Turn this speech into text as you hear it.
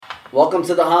Welcome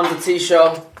to the Hamza T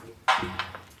Show.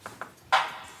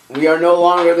 We are no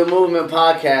longer the Movement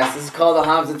Podcast. This is called the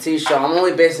Hamza T Show. I'm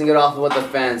only basing it off of what the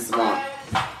fans want.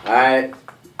 Alright?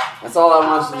 That's all I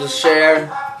want to just share.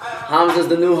 Hamza's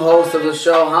the new host of the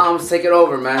show. Hamza, take it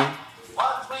over, man.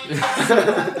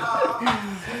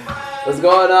 What's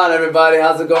going on, everybody?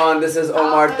 How's it going? This is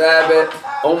Omar Thabit,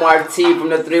 Omar T from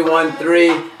the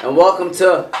 313, and welcome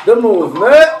to The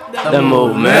Movement. The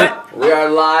Movement. We are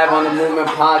live on The Movement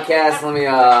Podcast. Let me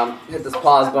hit this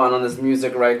pause button on this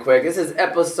music right quick. This is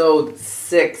episode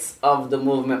 6 of The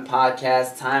Movement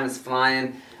Podcast. Time is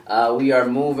flying. We are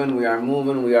moving,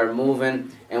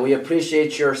 and we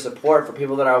appreciate your support for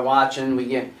people that are watching. We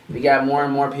got more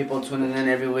and more people tuning in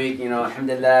every week. You know,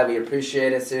 alhamdulillah, we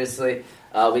appreciate it, seriously.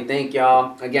 We thank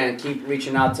y'all. Again, keep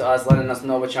reaching out to us, letting us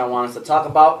know what y'all want us to talk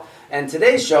about. And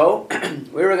today's show,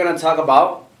 we were going to talk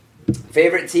about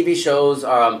favorite TV shows,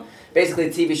 basically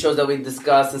TV shows that we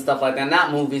discuss and stuff like that.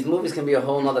 Not movies. Movies can be a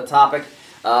whole nother topic.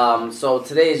 So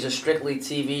today is just strictly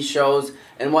TV shows.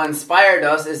 And what inspired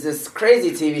us is this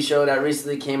crazy TV show that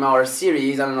recently came out, or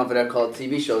series, I don't know if they're called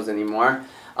TV shows anymore,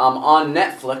 on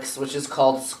Netflix, which is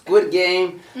called Squid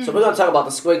Game. So we're going to talk about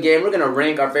the Squid Game. We're going to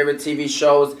rank our favorite TV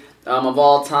shows of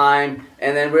all time.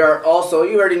 And then we are also,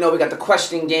 you already know, we got the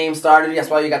question game started. That's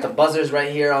why you got the buzzers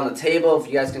right here on the table, if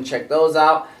you guys can check those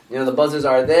out. You know, the buzzers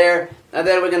are there. And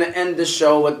then we're going to end the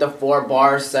show with the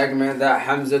 4-bar segment that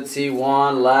Hamza T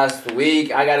won last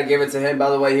week. I got to give it to him,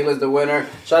 by the way. He was the winner.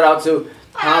 Shout out to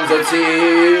Hamza T.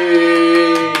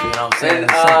 You know what I'm saying?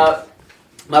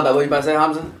 My bad, what you about to say,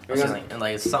 Hamza?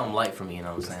 It's something light for me, you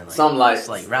know what I'm saying? Something light. It's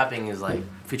like rapping is like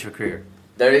future career.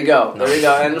 There you go.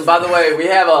 And by the way, we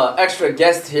have an extra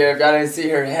guest here. If y'all didn't see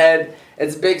her head,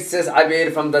 it's Big Sis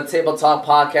Ibid from the Table Talk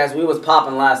Podcast. We was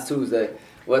popping last Tuesday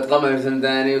with Qamar and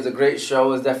Danny. It was a great show. It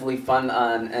was definitely fun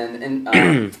and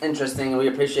interesting. And we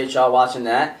appreciate y'all watching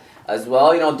that as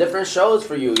well. You know, different shows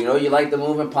for you. You know, you like the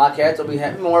Movement Podcast, so we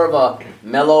have more of a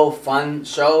mellow, fun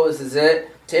show. This is it.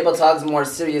 Table Talk's more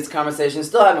serious conversation.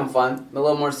 Still having fun, but a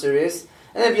little more serious.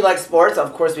 And if you like sports,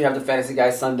 of course, we have the Fantasy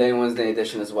Guys Sunday and Wednesday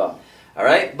edition as well. All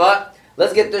right, but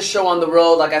let's get this show on the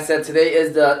road. Like I said, today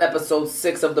is the episode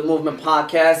 6 of the Movement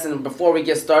Podcast. And before we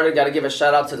get started, got to give a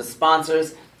shout out to the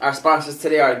sponsors. Our sponsors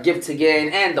today are Give to Gain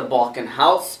and the Balkan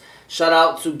House. Shout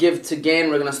out to Give to Gain.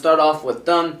 We're going to start off with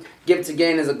them. Give to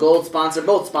Gain is a gold sponsor.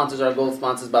 Both sponsors are gold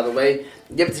sponsors, by the way.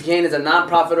 Give to Gain is a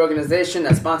non-profit organization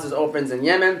that sponsors orphans in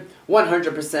Yemen.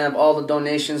 100% of all the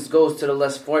donations goes to the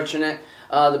less fortunate.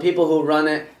 The people who run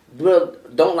it would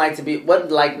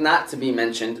like not to be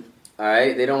mentioned. All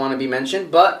right, they don't want to be mentioned,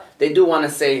 but they do want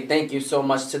to say thank you so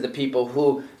much to the people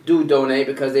who do donate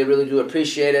because they really do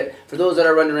appreciate it. For those that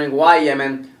are wondering why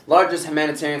Yemen, largest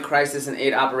humanitarian crisis and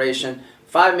aid operation,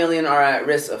 5 million are at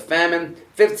risk of famine,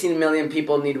 15 million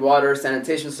people need water,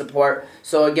 sanitation support.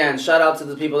 So again, shout out to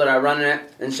the people that are running it,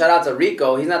 and shout out to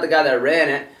Rico. He's not the guy that ran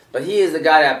it, but he is the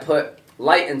guy that put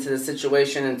light into the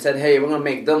situation and said, hey, we're going to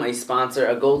make them a sponsor,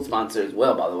 a gold sponsor as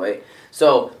well, by the way.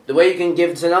 So the way you can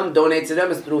give to them, donate to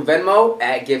them, is through Venmo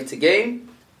at Give to Gain,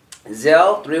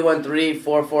 Zelle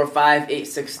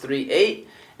 313-445-8638,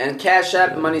 and Cash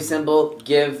App, money symbol,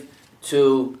 Give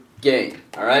to Gain.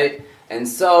 All right? And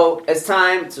so it's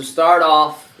time to start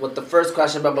off with the first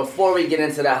question. But before we get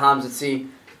into that, Hamza T,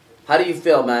 how do you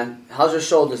feel, man? How's your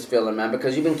shoulders feeling, man?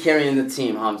 Because you've been carrying the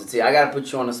team, Hamza T. I got to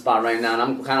put you on the spot right now, and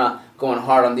I'm kind of going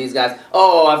hard on these guys.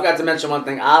 Oh, I forgot to mention one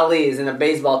thing. Ali is in a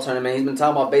baseball tournament. He's been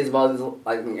talking about baseball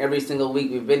like every single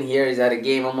week we've been here. He's at a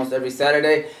game almost every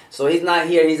Saturday. So he's not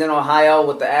here. He's in Ohio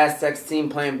with the Aztecs team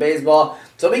playing baseball.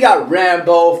 So we got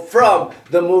Rambo from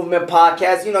the Movement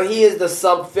Podcast. You know, he is the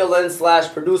sub-fill-in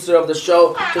 / producer of the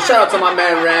show. So shout out to my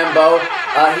man Rambo.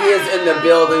 He is in the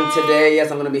building today.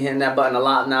 Yes, I'm going to be hitting that button a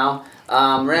lot now.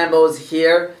 Rambo's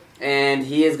here. And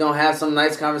he is going to have some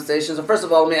nice conversations. So first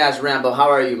of all, let me ask Rambo,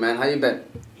 how are you, man? How you been?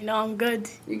 You know, I'm good.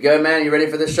 You good, man? You ready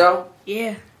for this show?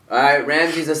 Yeah. All right,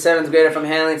 Ramsey's a 7th grader from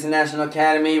Hanley International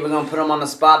Academy. We're going to put him on the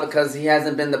spot because he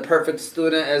hasn't been the perfect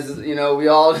student, as, you know, we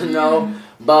all know.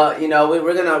 But, you know,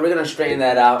 we're gonna straighten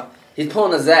that out. He's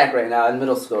pulling a Zach right now in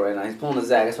middle school right now. He's pulling a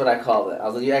Zach. That's what I call it. I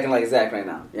was like, you acting like Zach right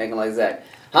now. You acting like Zach.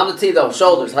 Hamza T, though,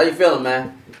 shoulders. How you feeling,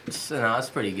 man? It's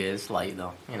pretty good. It's light,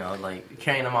 though. You know, like,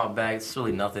 carrying them out back, it's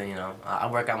really nothing, you know.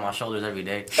 I work out my shoulders every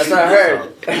day. That's what I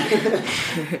heard.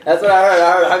 That's what I heard.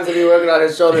 I heard Hamza be working on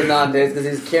his shoulders nowadays because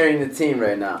he's carrying the team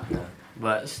right now. Yeah.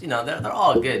 But, you know, they're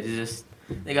all good.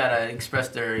 They got to express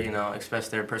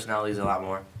their personalities a lot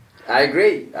more. I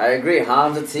agree.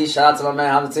 Hamza T, shout out to my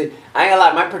man Hamza T. I ain't gonna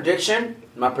lie, my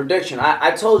prediction.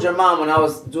 I told your mom when I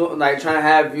was doing, like, trying to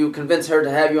have you, convince her to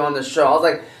have you on the show. I was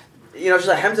like, she's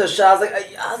like, Hamza Shah.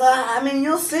 I mean,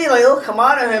 you'll see. Like, it'll come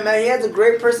out of him, man. He has a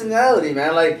great personality,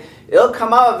 man. Like, it'll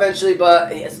come out eventually,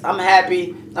 but I'm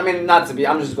happy. I mean, not to be.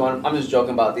 I'm just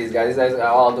joking about these guys. These guys are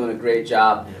all doing a great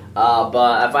job.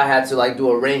 But if I had to, like, do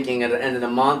a ranking at the end of the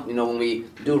month, when we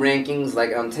do rankings,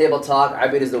 like, on Table Talk, I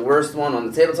bet is the worst one on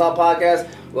the Table Talk podcast.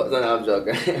 Well, no, I'm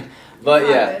joking. But,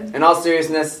 yeah, in all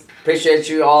seriousness, appreciate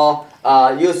you all.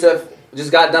 Yusuf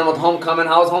just got done with homecoming.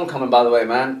 How was homecoming, by the way,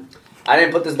 man? I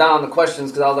didn't put this down on the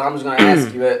questions because I was like, I'm just going to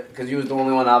ask you it because you was the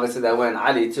only one, obviously, that went.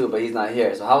 I did, too, but he's not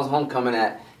here. So how was homecoming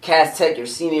at Cass Tech your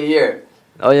senior year?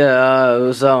 Oh, yeah, it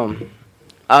was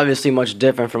obviously much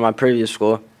different from my previous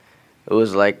school. It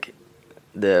was like,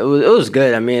 it was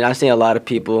good. I mean, I seen a lot of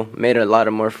people, made a lot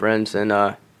of more friends, and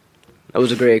it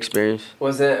was a great experience.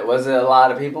 Was it a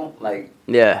lot of people? Like,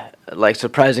 yeah, like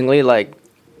surprisingly, like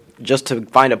just to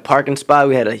find a parking spot,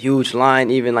 we had a huge line.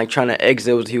 Even like trying to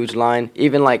exit was a huge line.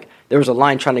 Even like there was a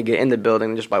line trying to get in the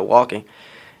building just by walking,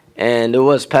 and it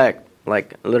was packed.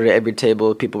 Like literally every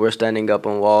table, people were standing up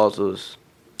on walls. It was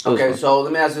okay, so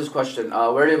let me ask you this question: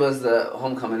 where was the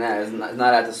homecoming at? It's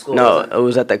not at the school. No, it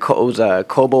was at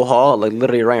Cobo Hall, like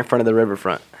literally right in front of the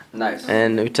riverfront. Nice.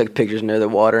 And we took pictures near the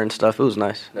water and stuff. It was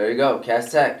nice. There you go,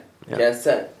 Cass Tech. Yeah. Cass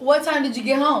Tech. What time did you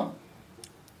get home?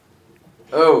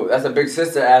 Oh, that's a big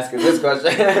sister asking this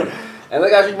question. And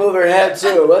look how she move her head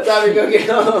too. What time you gonna get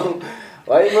home?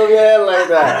 Why you move your head like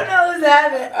that? I don't know who's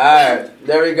happening. Alright,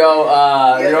 there we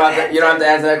go. You don't have to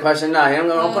answer that question now. I'm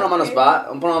gonna put him on the spot.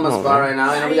 I'm putting him on the spot right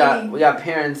now. We got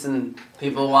parents and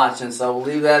people watching, so we'll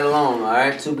leave that alone.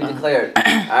 Alright, to be declared.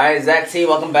 Alright, Zach T,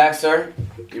 welcome back, sir.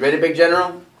 You ready, big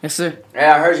general? Yes, sir.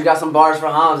 Yeah, I heard you got some bars for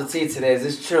Hamza T today. Is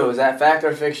this true? Is that fact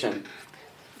or fiction?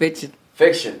 Fiction.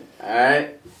 Fiction.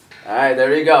 Alright. Alright,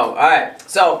 there you go. Alright,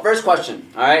 so first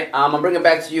question. Alright, I'm going to bring it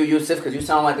back to you, Yusuf, because you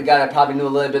sound like the guy that probably knew a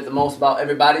little bit the most about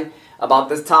everybody, about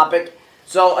this topic.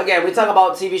 So, again, we talk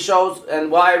about TV shows, and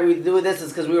why we do this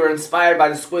is because we were inspired by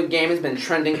the Squid Game. It's been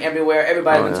trending everywhere.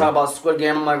 Everybody's been talking about Squid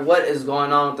Game. I'm like, what is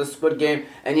going on with the Squid Game?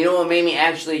 And you know what made me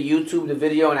actually YouTube the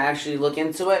video and actually look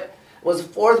into it? Was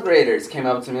 4th graders came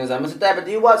up to me and was like, Mr. Dad, but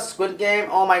do you watch Squid Game?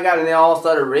 Oh my God, and they all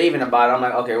started raving about it. I'm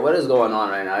like, okay, what is going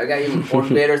on right now? You got even 4th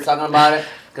graders talking about it?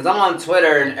 Because I'm on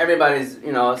Twitter and everybody's,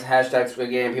 it's hashtag Squid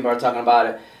Game, people are talking about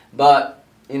it. But,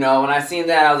 when I seen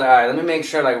that, I was like, all right, let me make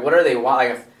sure, like, what are they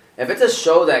watching? Like, if it's a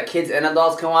show that kids and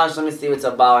adults can watch, let me see what it's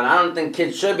about. And I don't think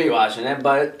kids should be watching it,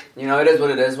 but, it is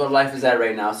what it is, what life is at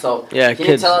right now. So, yeah, can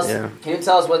you tell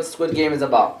us what Squid Game is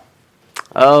about?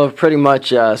 Oh, pretty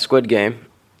much Squid Game.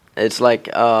 It's like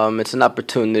it's an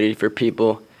opportunity for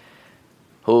people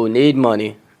who need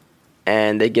money,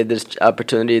 and they get this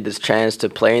opportunity, this chance to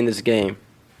play in this game,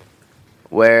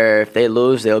 where if they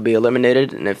lose, they'll be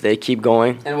eliminated, and if they keep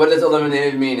going... And what does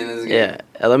eliminated mean in this game? Yeah,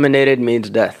 eliminated means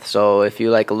death. So if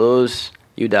you, lose,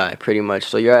 you die, pretty much.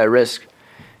 So you're at risk.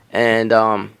 And,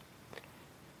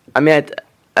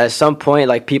 at some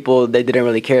point, people, they didn't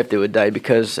really care if they would die,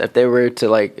 because if they were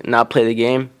to, not play the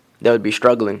game, they would be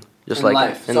struggling. Just in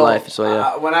life. So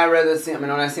yeah. When I read this, when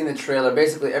I seen the trailer,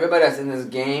 basically everybody that's in this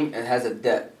game has a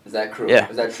debt. Is that true? Yeah.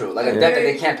 Is that true? Like a debt that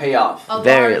they can't pay off.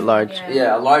 Very large.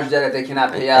 Yeah, a large debt that they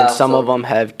cannot pay off. And some of them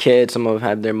have kids. Some of them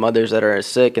have their mothers that are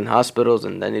sick in hospitals,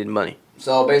 and they need money.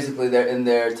 So basically, they're in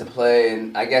there to play,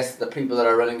 and I guess the people that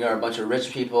are running are a bunch of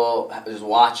rich people just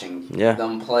watching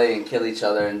them play and kill each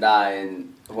other and die,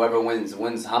 and whoever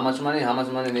wins. How much money? How much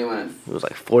money do they win? It was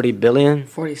like 40 billion.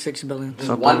 46 billion.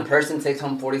 Just one person takes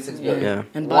home 46 billion? Yeah.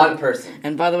 And one person.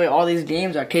 And by the way, all these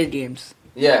games are kid games.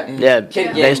 Yeah. Yeah,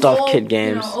 kid based games. off kid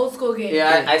games. Old school games.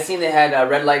 Yeah, I seen they had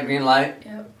red light, green light.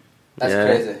 Yep. That's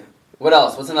crazy. What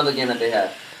else? What's another game that they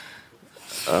have?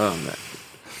 Oh, man.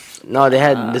 No, they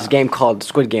had this game called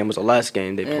Squid Game was the last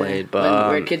game they played.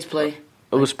 But where kids play.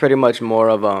 It was pretty much more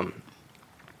of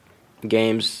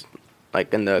games...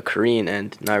 like in the Korean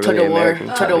end, not really American.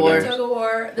 Tug of war. Tug of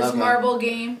war. This marble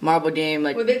game. Marble game,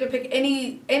 where they could pick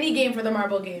any game for the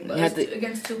marble game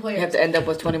against 2 players. You have to end up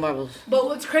with 20 marbles. But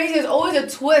what's crazy is always a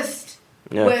twist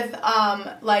with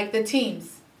the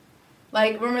teams.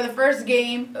 Like remember the first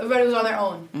game, everybody was on their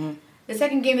own. Mm-hmm. The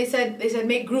second game they said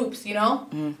make groups,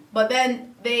 Mm-hmm. But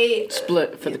then they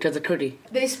split because of cookie.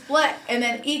 They split, and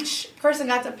then each person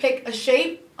got to pick a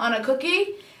shape on a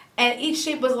cookie. And each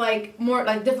shape was more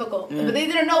difficult, but they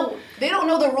didn't know. They don't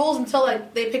know the rules until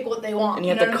they pick what they want. And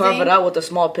you have to carve it out with a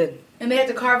small pin. And they have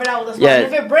to carve it out with a small pin.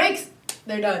 If it breaks,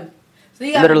 they're done. So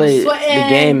you got literally the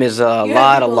game is a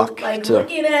lot of luck too.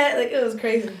 Looking at it was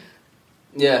crazy.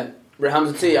 Yeah,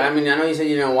 Hamza T. I know you said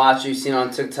you didn't watch. You've seen it on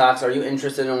TikToks. Are you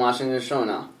interested in watching this show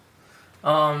now?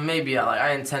 Maybe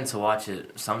I intend to watch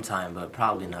it sometime, but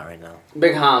probably not right now.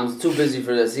 Big Hams, too busy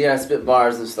for this. He gotta spit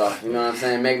bars and stuff. You know what I'm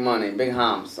saying? Make money. Big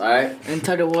Hams, all right? And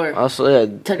Tug of War. Also,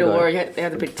 yeah. Tug of War, they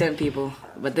have to pick 10 people,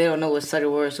 but they don't know what's Tug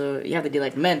of War, so you have to get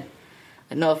like men.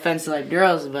 And no offense to like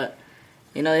girls, but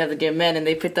you know they have to get men, and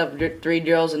they picked up 3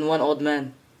 girls and 1 old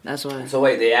man. That's why. So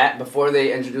wait, before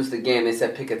they introduced the game, they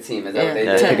said pick a team. Is that what they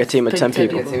Yeah, did? pick a team of 10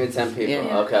 people. Pick a team of 10 people.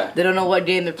 Yeah. Okay. They don't know what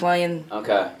game they're playing.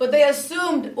 Okay. But they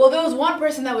assumed. Well, there was one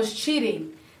person that was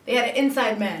cheating. They had an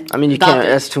inside man. I mean, you Adopted. can't.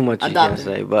 That's too much you can Adopted.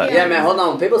 say, but Yeah, man, hold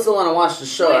on. People still want to watch the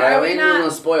show, Wait, right? are We we ain't not- doing no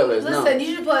spoilers, Listen, no.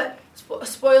 you should put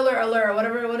spoiler alert or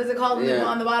whatever. What is it called Yeah.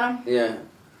 on the bottom? Yeah.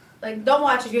 Like, don't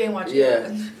watch if you ain't watching Yeah.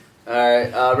 it. All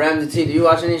right. Ramsey T, do you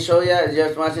watch any show yet? Did you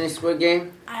ever watch any Squid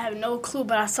Game? I have no clue,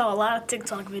 but I saw a lot of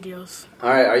TikTok videos. All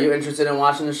right. Are you interested in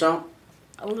watching the show?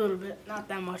 A little bit, not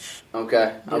that much.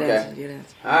 Okay. Good Okay. answer, good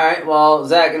answer. All right. Well,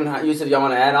 Zach and Yusuf, y'all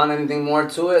want to add on anything more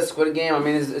to it? Squid Game. I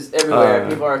mean, it's everywhere.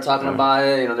 People are talking about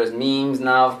it. You know, there's memes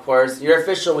now. Of course, you're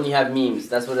official when you have memes.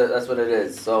 That's what it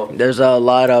is. So there's a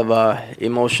lot of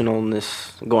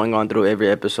emotionalness going on through every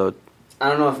episode. I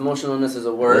don't know if emotionalness is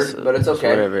a word, It's- but it's okay.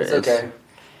 whatever, It's it's- okay.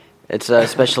 It's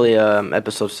especially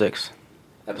episode 6.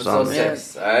 Episode So-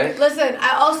 6. All right. Listen,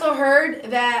 I also heard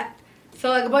that. So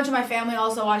like a bunch of my family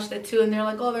also watched it too, and they're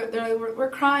like, oh, they're like, we're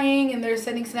crying, and they're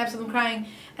sending snaps of them crying,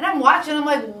 and I'm watching. I'm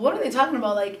like, what are they talking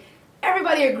about? Like,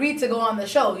 everybody agreed to go on the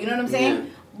show. You know what I'm saying? Yeah.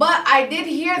 But I did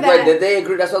hear that. Wait, did they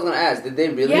agree? That's what I was gonna ask. Did they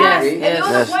really Yes, agree? and there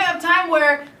was Yes. a point of time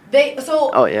where they. So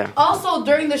Oh, yeah. also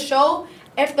during the show,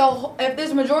 if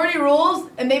there's majority rules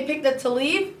and they pick to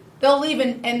leave, they'll leave,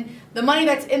 and the money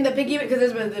that's in the piggy, because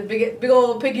there's the big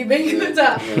old piggy bank in the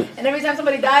top, and every time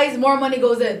somebody dies, more money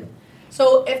goes in.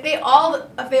 So if they all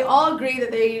agree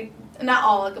that they, not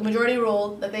all, like a majority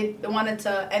rule that they wanted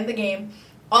to end the game,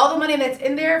 all the money that's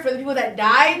in there for the people that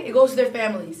died, it goes to their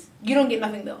families. You don't get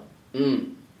nothing though.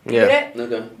 Mm. You Yeah. get it?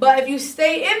 Okay. But if you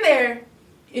stay in there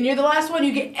and you're the last one,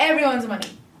 you get everyone's money.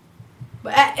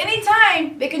 But at any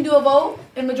time, they can do a vote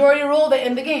and majority rule, they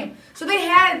end the game. So they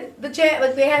had the chance,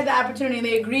 like they had the opportunity, and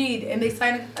they agreed, and they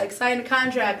signed a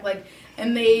contract, like,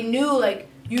 and they knew like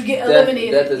you get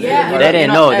eliminated. Death is yeah. They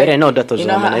didn't know. They hey, didn't know that was you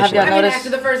know, have elimination. y'all I mean, noticed- after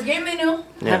the first game, they knew.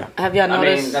 Yeah. Have y'all I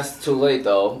noticed? mean, that's too late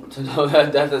though to know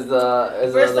that death is the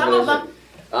For some of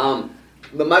elimination.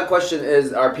 But my question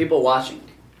is, are people watching?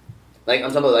 Like, I'm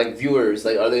talking about like viewers.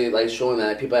 Like, are they like showing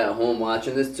that people at home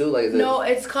watching this too? Like, is No,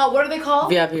 it's called, what are they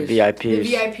called? VIPs. The VIPs.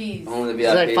 VIPs. only the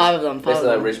There's VIPs? like 5 of them. 5 Basically, of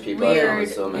like them. rich people. I don't know, Weird.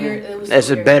 so man. Weird. It was so It's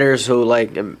the weird. betters who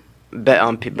like bet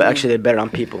on people. Actually, they bet on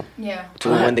people Yeah. to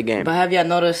win the game. But have y'all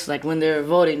noticed, like when they were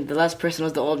voting, the last person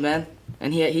was the old man,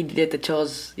 and he did the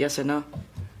chose yes or no.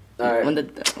 All right. When the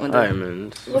All right,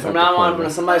 man. From now on, when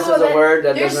somebody Oh, says a word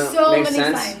that there's doesn't so make many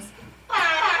sense, signs.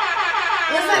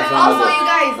 Listen, That's also not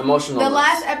you guys, emotional. the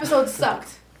last episode sucked.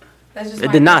 That's just It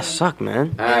my did not opinion. suck,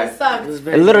 man. all It right, sucked. it was It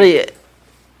very literally,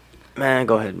 man.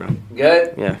 Go ahead, bro.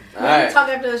 good. Yeah, All right. Talk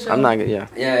after the show. I'm not. Yeah.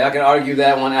 Yeah, I can argue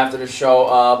that one after the show.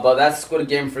 But that's Squid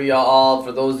Game for y'all all.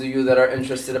 For those of you that are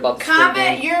interested about the Squid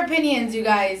Comment Game. your opinions, you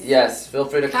guys. Yes, feel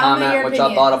free to Comment comment your what y'all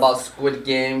opinions. thought about Squid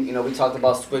Game. You know, we talked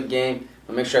about Squid Game.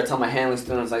 I'll make sure I tell my handling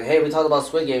students, like, hey, we talked about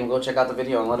Squid Game. Go check out the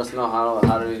video and let us know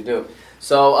how did we do.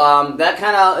 So that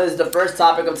kind of is the first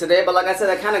topic of today. But like I said,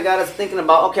 that kind of got us thinking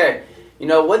about, okay, you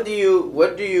know, what do you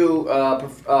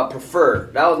prefer?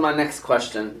 That was my next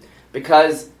question,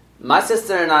 because my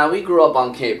sister and I, we grew up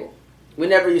on cable. We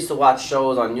never used to watch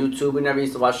shows on YouTube. We never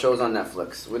used to watch shows on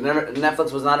Netflix.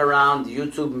 Netflix was not around.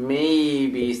 YouTube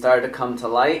maybe started to come to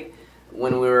light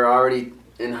when we were already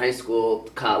in high school,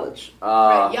 college.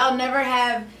 Right. Y'all never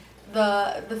have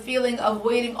the feeling of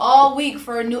waiting all week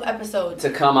for a new episode. To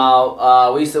come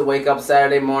out. We used to wake up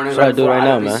Saturday morning That's what I do before right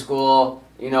now, IB man. school.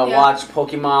 You know, Yeah. watch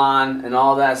Pokemon and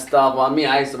all that stuff. Well, me,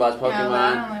 I used to watch Yeah, Pokemon. well,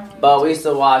 I don't like But we used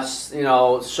to watch, you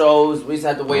know, shows. We used to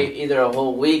have to wait either a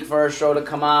whole week for a show to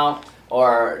come out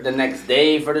or the next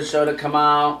day for the show to come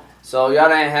out. So y'all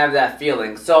didn't have that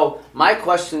feeling. So my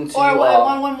question to Or you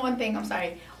all... one thing, I'm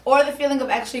sorry. Or the feeling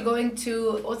of actually going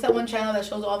to, what's that one channel that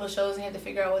shows all the shows and you have to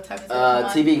figure out what time it's going to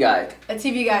come on? TV Guide. A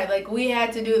TV Guide. Like, we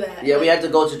had to do that. Yeah, we had to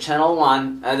go to Channel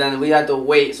 1, and then we had to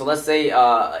wait. So let's say,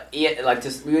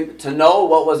 to know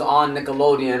what was on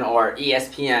Nickelodeon or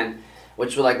ESPN,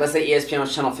 which were like, let's say ESPN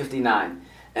was Channel 59.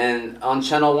 And on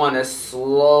Channel 1, it's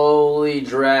slowly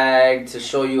dragged to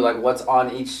show you like what's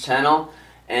on each channel.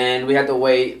 And we had to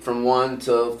wait from 1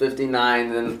 to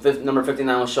 59, and then number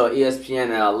 59 will show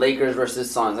ESPN, Lakers versus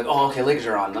Suns. Like, oh, okay, Lakers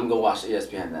are on. I'm going to watch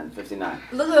ESPN then, 59.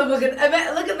 Look at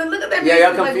that. Yeah, y'all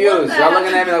like, what confused. the Y'all heck?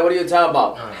 looking at me like, what are you talking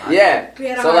about? Oh, Yeah. We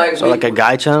had a So hard- like, So like a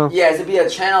guide channel. yeah, it'd be a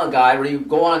channel guide where you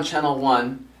go on Channel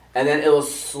 1, and then it will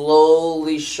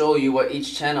slowly show you what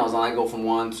each channel is on. I go from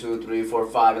 1, 2, 3, 4,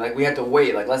 5, and like we had to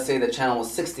wait. Like let's say the channel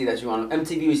was 60 that you want.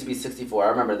 MTV used to be 64. I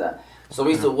remember that. So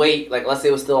we used to wait. Like let's say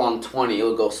it was still on 20, it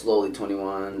would go slowly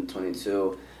 21,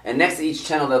 22, and next to each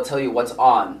channel they'll tell you what's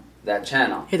on that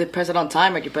channel. You have to press it on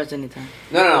time, or you press anytime.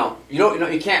 No.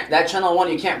 You can't. That channel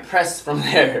 1, you can't press from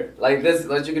there. Like this,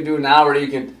 what you can do now, where you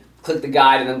can click the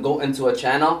guide and then go into a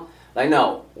channel. Like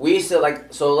no, we used to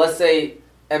like. So let's say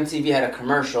MTV had a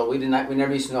commercial. We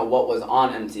never used to know what was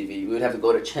on MTV. We would have to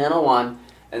go to channel 1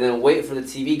 and then wait for the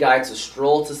TV guide to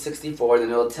scroll to 64. Then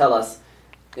it'll tell us,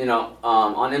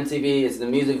 on MTV is the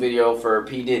music video for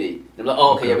P Diddy. They're like,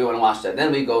 oh, okay, yeah, we want to watch that.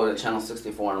 Then we go to channel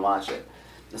 64 and watch it.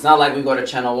 It's not like we go to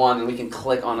channel 1 and we can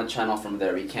click on a channel from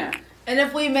there. We can't. And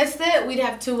if we missed it, we'd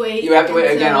have to wait. You have to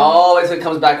wait again all the way till it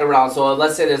comes back around. So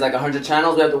let's say there's like 100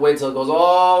 channels. We have to wait till it goes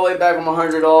all the way back from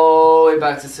 100 all the way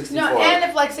back to 64. No, and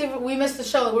if like say we missed the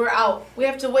show, we're out. We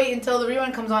have to wait until the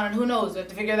rerun comes on, and who knows? We have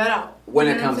to figure that out. When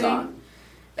it comes on.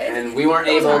 And you weren't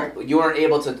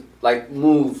able to like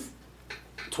move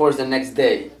towards the next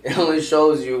day. It only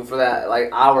shows you for that like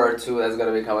hour or two that's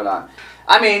gonna be coming on.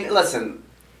 I mean, listen.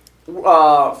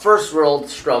 First world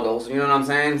struggles, you know what I'm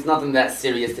saying? It's nothing that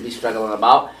serious to be struggling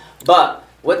about. But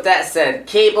with that said,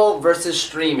 cable versus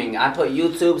streaming. I put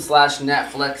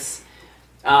YouTube/Netflix.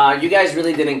 You guys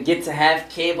really didn't get to have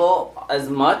cable as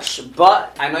much,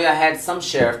 but I know you had some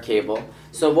share of cable.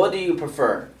 So what do you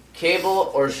prefer,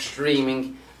 cable or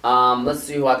streaming? Let's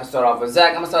see who I can start off with. Zach,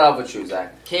 I'm gonna start off with you,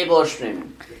 Zach. Cable or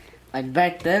streaming? Like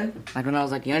back then, like when I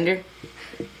was like younger,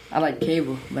 I like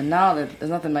cable. But now there's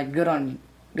nothing like good on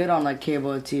like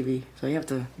cable or TV. So you have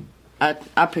to.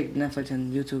 I picked Netflix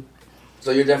and YouTube.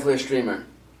 So you're definitely a streamer.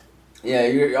 Yeah,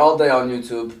 you're all day on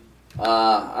YouTube.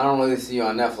 I don't really see you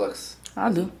on Netflix.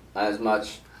 I do. Not as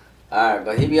much. Alright,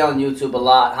 but he be on YouTube a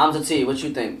lot. Hamza T, what you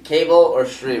think? Cable or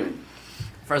streaming?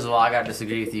 First of all, I gotta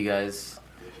disagree with you guys.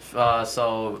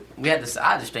 So I had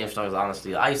the same struggles,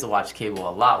 honestly. I used to watch cable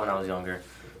a lot when I was younger.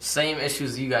 Same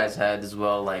issues you guys had as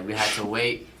well. Like we had to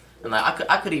wait. And like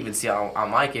I could even see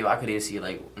on my cable, I could even see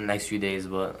like the next few days,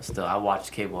 but still I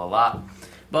watched cable a lot.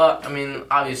 But I mean,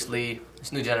 obviously,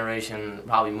 this new generation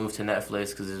probably moved to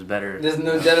Netflix because it's better. This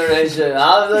new generation,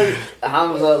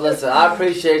 Hamza, listen, I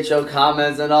appreciate your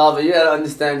comments and all, but you gotta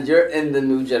understand you're in the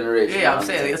new generation. Yeah, I'm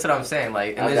saying that's what I'm saying.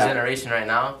 Like in Okay. this generation right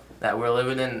now that we're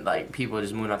living in, like people are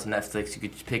just moving on to Netflix. You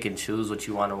could pick and choose what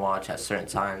you want to watch at certain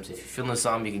times. If you're feeling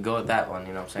something, you can go with that one.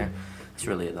 You know what I'm saying? That's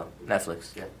really it though.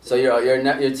 Netflix, yeah. So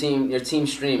your team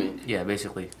streaming. Yeah,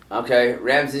 basically. Okay,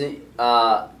 Ramsey,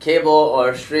 cable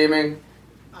or streaming?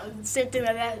 Same thing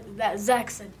that Zach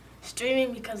said.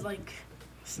 Streaming because like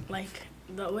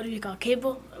the what do you call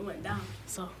cable? It went down.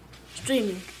 So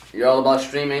streaming. You're all about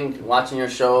streaming, watching your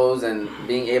shows, and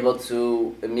being able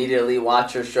to immediately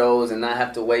watch your shows and not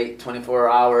have to wait 24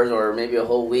 hours or maybe a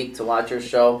whole week to watch your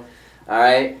show. All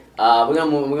right, we're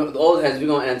gonna the old heads. We're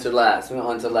gonna answer last.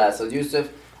 So Yusuf,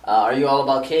 are you all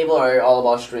about cable or are you all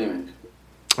about streaming?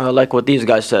 Like what these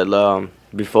guys said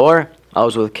before, I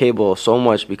was with cable so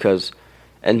much because,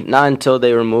 and not until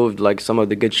they removed like some of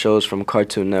the good shows from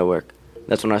Cartoon Network.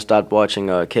 That's when I stopped watching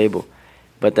cable.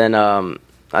 But then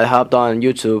I hopped on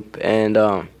YouTube, and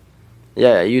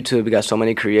YouTube got so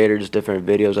many creators, different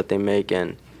videos that they make,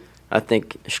 and I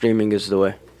think streaming is the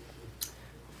way.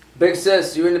 Big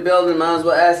sis, you in the building, might as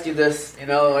well ask you this. You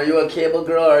know, are you a cable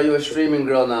girl or are you a streaming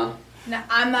girl now? Now,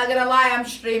 I'm not gonna lie, I'm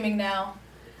streaming now.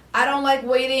 I don't like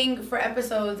waiting for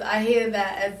episodes. I hated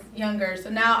that as younger.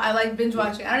 So now I like binge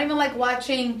watching. I don't even like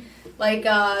watching like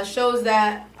shows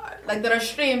that are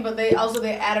streamed, but they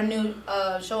add a new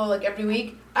show like every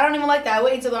week. I don't even like that. I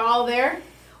wait until they're all there,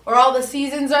 or all the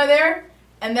seasons are there,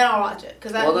 and then I'll watch it.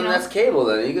 That's cable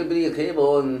then. You could be a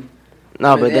cable and.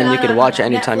 No, but then you can watch it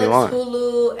anytime Netflix, you want.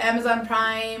 Hulu, Amazon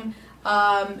Prime,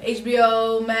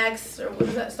 HBO Max, or what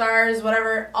is that, Stars,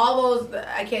 whatever. All those,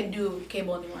 I can't do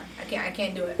cable anymore. I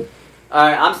can't do it.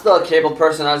 Alright, I'm still a cable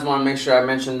person. I just want to make sure I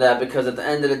mention that because at the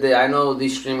end of the day, I know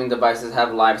these streaming devices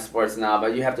have live sports now,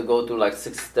 but you have to go through like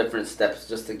 6 different steps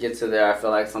just to get to there. I feel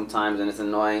like sometimes, and it's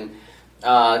annoying.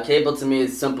 Cable to me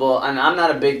is simple, and I'm not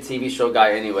a big TV show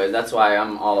guy anyway. That's why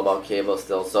I'm all about cable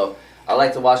still. So I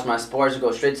like to watch my sports,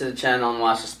 go straight to the channel and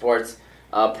watch the sports.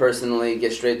 Personally,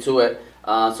 get straight to it.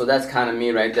 So that's kind of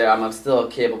me right there. I'm still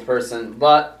a cable person,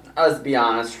 but let's be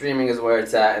honest, streaming is where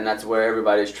it's at, and that's where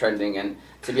everybody's trending. And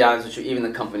to be honest with you, even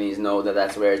the companies know that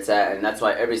that's where it's at, and that's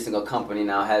why every single company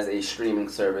now has a streaming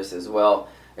service as well.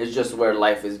 It's just where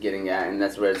life is getting at, and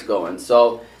that's where it's going.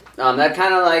 So that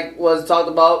kind of like was talked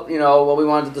about, you know, what we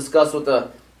wanted to discuss with the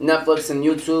Netflix and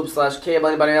YouTube /cable.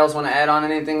 Anybody else want to add on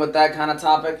anything with that kind of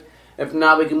topic? If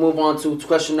not, we can move on to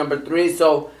question number 3.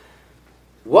 So,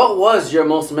 what was your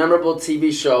most memorable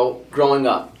TV show growing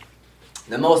up?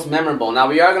 The most memorable. Now,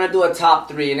 we are going to do a top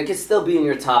 3, and it can still be in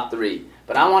your top 3.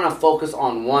 But I want to focus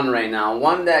on one right now.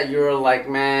 One that you're like,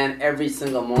 man, every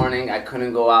single morning I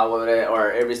couldn't go out with it,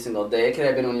 or every single day. It could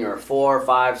have been when you were 4,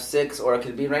 5, 6, or it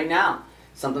could be right now.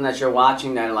 Something that you're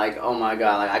watching that like, oh my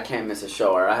god, like I can't miss a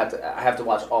show, or I have to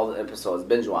watch all the episodes,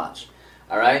 binge watch.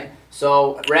 All right.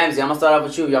 So Ramsey, I'm gonna start off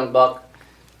with you, Young Buck.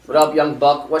 What up, Young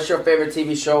Buck? What's your favorite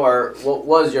TV show, or what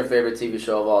was your favorite TV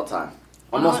show of all time?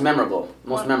 Or most memorable?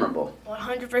 Most memorable.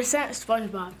 100%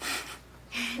 SpongeBob.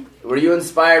 Were you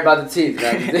inspired by the teeth?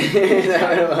 Is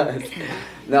that what it was?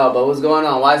 No, but what's going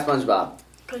on? Why SpongeBob?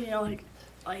 Cause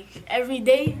like every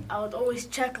day I would always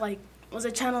check was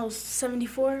it channel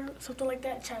 74 something like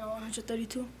that, channel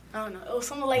 132. I don't know. It was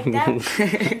something like that.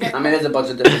 I mean, there's a bunch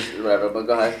of different whatever, but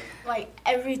go ahead. Like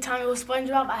every time it was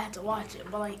SpongeBob, I had to watch it.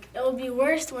 But like it would be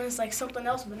worse when it's like something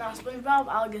else, but not SpongeBob.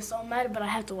 I'll get so mad, but I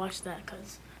have to watch that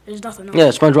because there's nothing else. Yeah,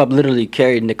 SpongeBob literally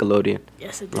carried Nickelodeon.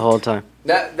 Yes, it did. The whole time.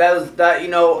 That you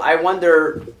know, I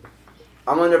wonder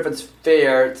if it's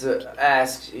fair to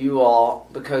ask you all,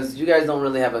 because you guys don't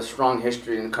really have a strong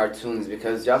history in cartoons,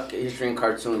 because your history in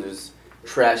cartoons is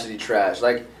tragedy trash.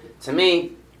 Like, to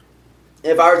me,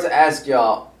 if I were to ask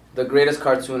y'all the greatest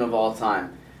cartoon of all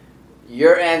time,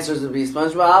 your answers would be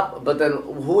SpongeBob, but then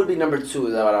who would be number 2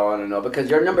 is what I want to know, because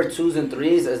your number 2s and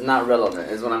 3s is not relevant,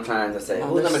 is what I'm trying to say.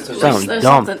 Who's number 2?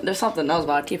 There's something else,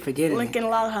 but I keep forgetting. Lincoln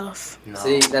Loudhouse. No.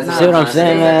 See, that's See what I'm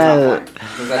saying, man?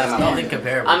 That's nothing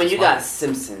comparable. I mean, to you got SpongeBob.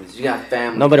 Simpsons, you got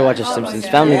Family Nobody Guy. watches Oh, Simpsons.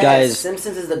 yeah. Family Guy Yes, is.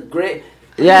 Simpsons is the great.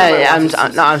 Yeah, Everybody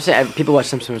watches I'm saying people watch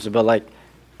Simpsons, but like,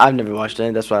 I've never watched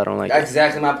it. That's why I don't like That's it.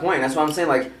 exactly my point. That's what I'm saying.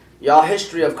 Like, y'all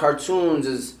history of cartoons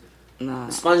is Nah.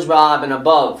 SpongeBob and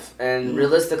above, and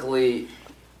realistically,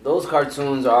 those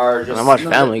cartoons are just I watch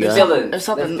Family Guy. villains. There's They're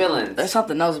something. villains. There's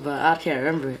something else, but I can't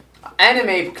remember it.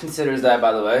 Anime considers that,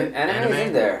 by the way. Anime is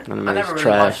in there. Anime I is never really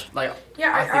trash. watched like.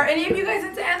 Yeah, I are think- any of you guys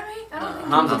into anime? I don't think.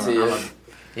 Hamza T is.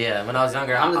 Yeah, when I was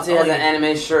younger, Hamza T has an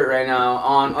anime shirt right now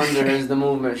on under his The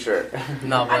Movement shirt.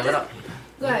 No, but when I,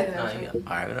 Go ahead. no, Andrew.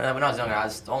 yeah. All right. When I was younger,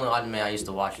 the only anime I used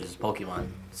to watch is Pokemon.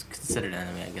 It's considered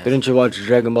anime, I guess. Didn't you watch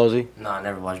Dragon Ball Z? No, I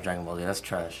never watched Dragon Ball Z. That's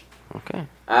trash. Okay.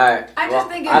 Alright. I just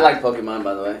think I it's- like Pokemon,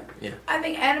 by the way. I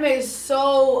think anime is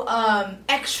so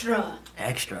extra.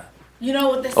 Extra. You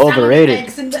know, with the Overrated. sound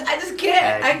effects and I just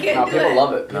can't. I No, can't do people it.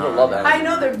 love it. People No, love no. anime. I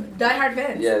know they're diehard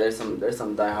fans. Yeah, there's some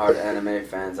diehard anime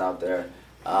fans out there,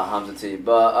 Hamza T.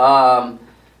 But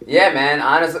yeah, man.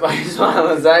 Honestly, I just want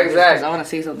to I want to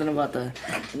say something about the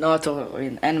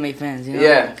Naruto anime fans. You know?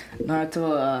 Yeah.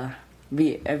 Naruto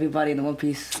beat everybody in the One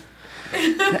Piece.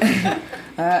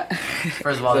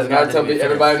 First of all, Does this guy Naruto didn't beat finish.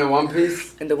 everybody in One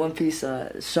Piece? In the One Piece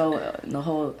show, in the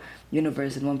whole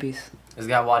universe in One Piece. This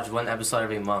guy watched one episode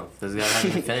every month. This guy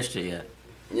hasn't even finished it yet.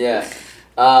 Yeah.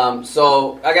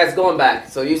 So I guess going back.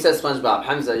 So you said SpongeBob.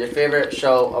 Hamza, your favorite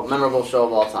show, a memorable show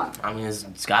of all time? I mean,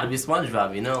 it's got to be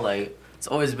SpongeBob. You know, like it's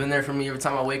always been there for me. Every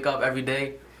time I wake up every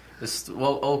day, just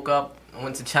woke up,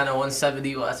 went to channel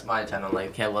 170. Well, that's my channel.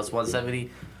 Like, yeah, well, it's 170.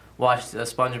 Watched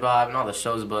SpongeBob and all the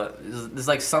shows, but there's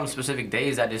like some specific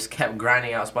days I just kept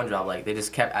grinding out SpongeBob. Like they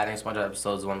just kept adding SpongeBob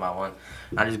episodes one by one.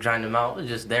 I just grind them out. It's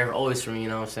just they're always for me. You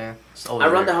know what I'm saying? It's always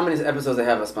I wonder there. how many episodes they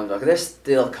have of SpongeBob, because they're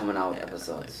still coming out with Like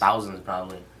episodes. thousands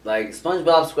probably. Like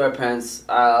SpongeBob SquarePants.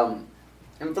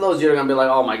 And for those of you that are gonna be like,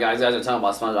 "Oh my God, you guys are talking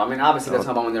about SpongeBob." I mean, obviously they're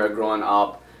talking about when they were growing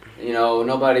up. You know,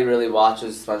 nobody really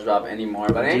watches SpongeBob anymore.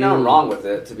 But ain't nothing wrong with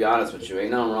it, to be honest with you. Ain't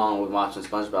nothing wrong with watching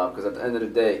SpongeBob, because at the end of the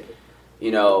day, you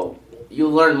know, you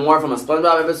learn more from a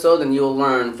SpongeBob episode than you'll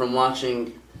learn from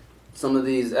watching some of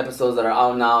these episodes that are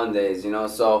out nowadays. You know,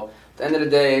 so at the end of the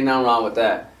day, ain't nothing wrong with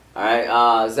that. All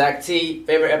right, Zach T,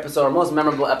 favorite episode or most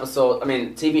memorable episode? I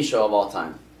mean, TV show of all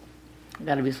time.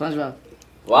 Gotta be SpongeBob.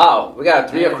 Wow, we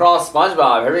got 3 Yeah. across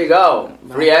SpongeBob. Here we go.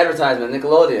 Free advertisement,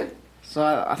 Nickelodeon. So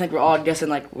I think we're all guessing,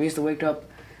 like, we used to wake up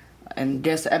and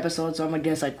guess the episode, so I'm gonna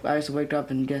guess, like, I used to wake up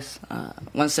and guess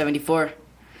 174,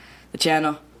 the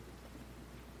channel.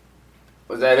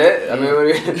 Was that it? I mean, what are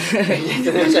you guessing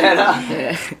the channel?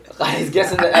 He's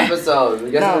guessing the episode.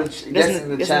 We're guessing,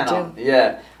 guessing the channel.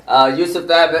 Yeah. Yusuf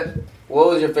Thabit, what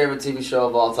was your favorite TV show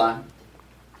of all time?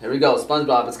 Here we go.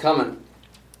 SpongeBob, it's coming.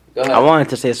 Go ahead. I wanted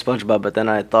to say SpongeBob, but then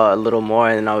I thought a little more,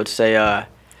 and I would say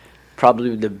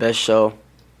probably the best show,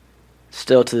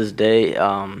 still to this day,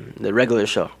 the regular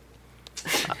show.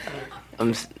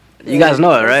 You guys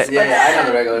know it, right? Yeah, I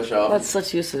know the regular show. That's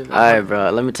such usage. Alright,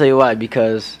 bro. Let me tell you why.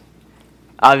 Because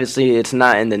obviously it's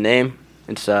not in the name.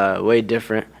 It's way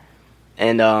different,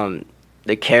 and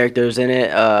the characters in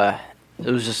it.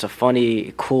 it was just a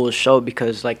funny, cool show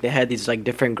because like they had these like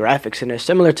different graphics in it,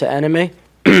 similar to anime,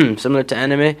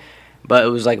 but it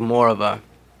was like more of a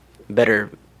better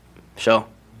show,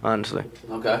 honestly.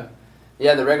 Okay.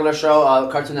 Yeah, the regular show,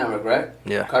 Cartoon Network, right?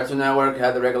 Yeah. Cartoon Network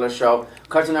had the regular show.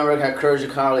 Cartoon Network had Courage the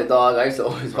Cowardly Dog. I used to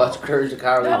always watch Courage the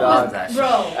Cowardly Dog.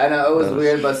 Bro. I know, it was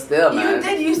weird, but still, man.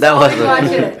 You used to That was always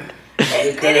watch it.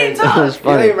 It didn't That was talk.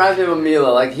 You know, funny. he reminds me of Mila.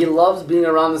 Like, he loves being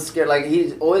around the scary. Like,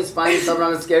 he always finds stuff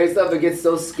around the scary stuff and gets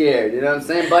so scared. You know what I'm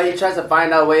saying? But he tries to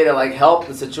find out a way to, like, help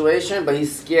the situation, but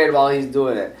he's scared while he's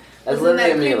doing it. That's Wasn't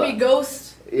literally that Mila. creepy ghost?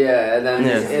 Yeah, and then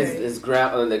Yeah.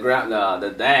 the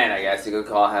dad, I guess you could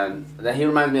call him. Then he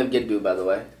reminds me of Giddu, by the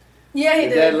way. Yeah, he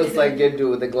His did. dad he looks did. like Giddu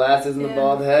with the glasses and the Yeah.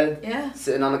 bald head, Yeah.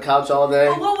 sitting on the couch all day.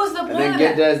 But what was the And point then of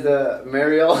Giddu that? as the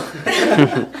Mariel.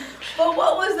 But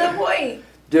what was the point?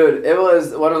 Dude, it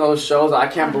was one of those shows. I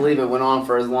can't believe it went on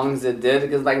for as long as it did.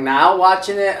 Because like now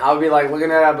watching it, I'll be like looking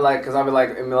at it. I'll be like, because I'll be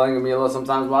like Emilio and Mila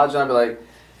sometimes watching. I'll be like,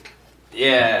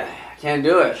 yeah, I can't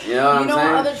do it. You know what You I'm know saying?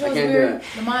 what other I shows can't do weird? it.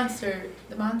 The Monsters.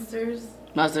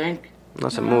 Monster Inc.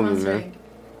 That's a No, movie, Monster man.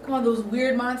 Inc. Come on, those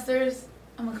weird monsters.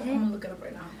 I'm gonna look it up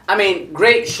right now. I mean,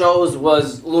 great shows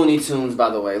was Looney Tunes, by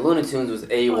the way. Looney Tunes was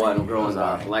A1 Oh, growing yeah.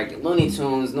 up. Like, Looney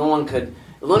Tunes, no one could...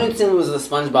 Looney Tunes was the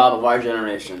SpongeBob of our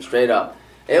generation, straight up.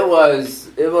 It was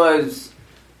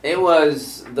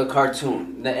the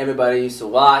cartoon that everybody used to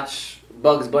watch.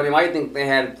 Bugs Bunny, why do you think they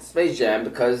had Space Jam?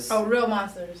 Because... Oh, real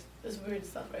monsters. This weird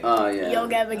stuff right Oh, yeah. Yo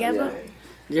Gabba Gabba.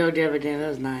 Yo, Dabba Dam, that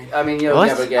was nice. I mean, Yo What?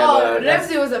 Gabba Oh, Gabba. that's-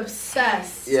 Ramsey was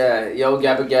obsessed. Yeah, Yo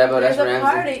Gabba Gabba, that's There's a Ramsey.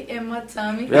 party in my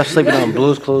tummy. You're sleeping on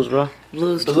Blue's Clues, bro.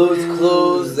 Blues Blue's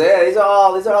Clues, yeah, these are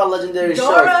all legendary shows.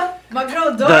 Dora, my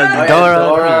girl Dora. The- Oh, yeah,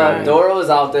 Dora. Dora was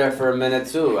out there for a minute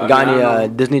too. I Got mean, any I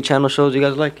don't know. Disney Channel shows you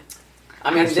guys like? I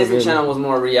mean, That's Disney so Channel was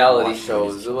more reality Watch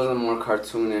shows. It wasn't more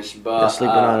cartoonish, but You're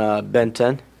sleeping on Ben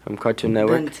 10 from Cartoon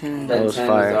Network. Ben 10. That Ben was 10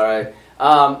 fire. was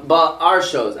alright. But our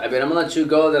shows. I mean, I'm gonna let you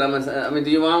go. Then I mean,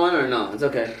 do you want one or no? It's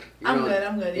okay. You I'm don't- good.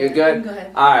 I'm good. You're Yeah, good? you can Go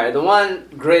ahead. Alright, the one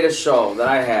greatest show that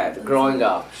I had growing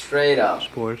up, straight up,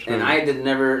 Sports. and I did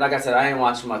never, like I said, I didn't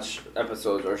watch much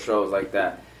episodes or shows like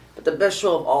that. But the best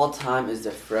show of all time is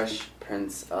The Fresh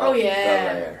Prince of Oh, yeah.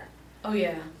 Bel-Air. Oh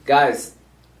yeah. Guys,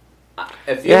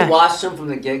 if you Yeah. watched them from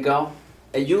the get-go,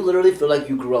 and you literally feel like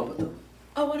you grew up with them.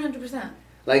 Oh, 100%.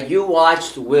 Like, you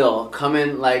watched Will come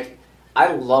in, like,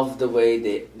 I love the way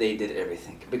they did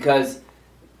everything. Because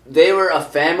they were a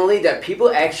family that people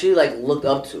actually, like, looked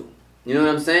up to. You know what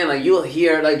I'm saying? Like, you'll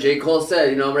hear, like J. Cole said,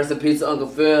 you know, rest in peace to Uncle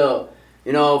Phil.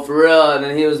 You know, for real. And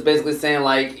then he was basically saying,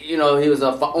 like, you know, he was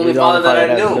the only father that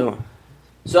I knew.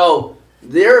 So,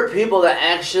 there are people that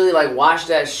actually, like, watched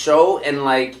that show and,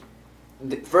 like,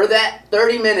 for that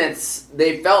 30 minutes,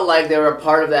 they felt like they were a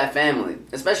part of that family.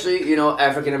 Especially, you know,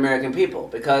 African-American people.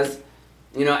 Because,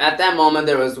 you know, at that moment,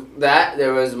 there was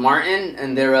Martin,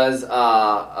 and there was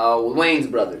Wayne's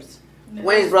brothers. Yeah.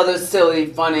 Wayne's brothers, silly,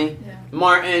 funny. Yeah.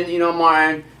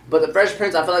 Martin. But The Fresh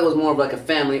Prince, I feel like it was more of like a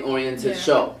family-oriented Yeah.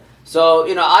 show. So,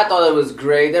 you know, I thought it was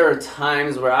great. There were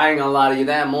times where, I ain't gonna lie to you,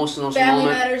 that emotional Family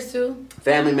moment... matters too.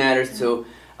 Family matters too.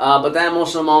 But that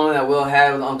emotional moment that Will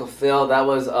had with Uncle Phil, that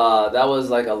was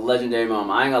like a legendary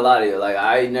moment. I ain't gonna lie to you. Like,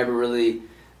 I never really...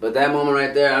 But that moment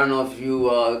right there, I don't know if you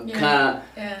kind of...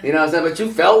 Yeah. You know what I'm saying? But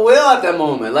you felt Will at that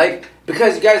moment. Like,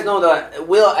 because you guys know that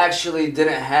Will actually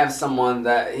didn't have someone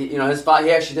that... He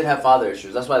actually did have father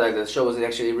issues. That's why like the show was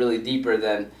actually really deeper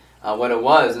than what it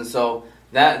was. And so...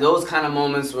 those kind of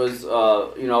moments was,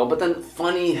 you know, but then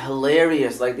funny,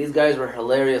 hilarious. Like, these guys were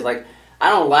hilarious. Like, I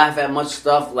don't laugh at much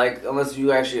stuff, like, unless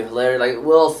you actually are hilarious. Like,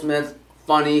 Will Smith,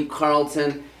 funny,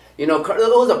 Carlton. You know, it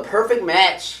was a perfect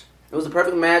match. It was a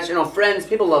perfect match. You know, Friends,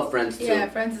 people love Friends, too. Yeah,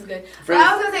 Friends is good. Friends- But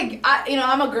I was gonna say,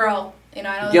 I'm a girl. You know,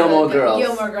 I know Gilmore the- Girls.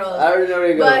 Gilmore Girls. I already know where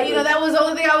you're going But with you know, this. that was the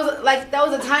only thing I was like. That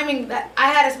was a timing that I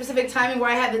had a specific timing where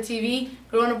I had the TV.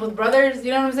 Growing up with brothers,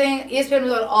 you know what I'm saying? ESPN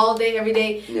was on all day, every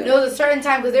day. Yeah. There was a certain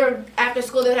time because they were after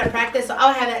school. They would have practice, so I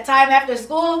would have that time after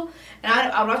school, and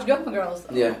I would watch Gilmore Girls.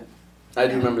 Yeah, I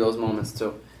do remember those moments,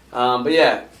 too. But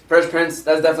yeah, Fresh Prince,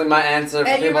 that's definitely my answer. And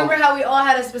for you people. remember how we all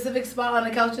had a specific spot on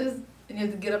the couches, and you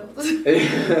had to get up.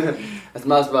 That's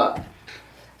my spot.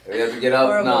 We have to get up.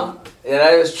 Horrible. No. Yeah,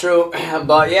 that is true.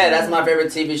 But yeah, that's my favorite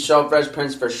TV show, Fresh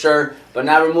Prince for sure. But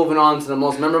now we're moving on to the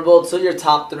most memorable, to your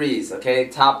top threes, okay?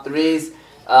 Top threes.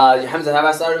 Hamza, have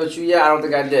I started with you yet? I don't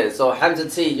think I did. So Hamza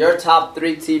T, your top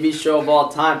 3 TV show of all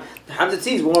time. Hamza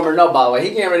T's warming up, by the way.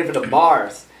 He getting ready for the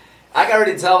bars. I can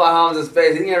already tell by Hamza's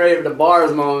face. He's getting ready for the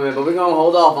bars moment, but we're going to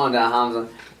hold off on that, Hamza.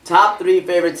 Top 3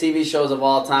 favorite TV shows of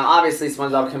all time. Obviously,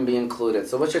 SpongeBob can be included.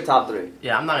 So what's your top 3?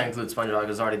 Yeah, I'm not gonna include SpongeBob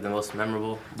because it's already the most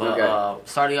memorable. But Okay.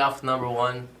 starting off with number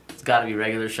 1, it's got to be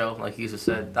Regular Show. Like Yusuf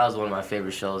said, that was one of my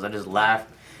favorite shows. I just laughed.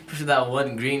 Especially that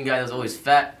one green guy that was always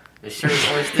fat. The shirt was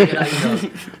always sticking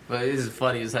out, But it's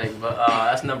funny as heck. But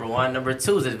that's number one. Number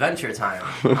two is Adventure Time.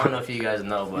 I don't know if you guys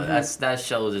know, but that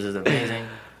show is just amazing.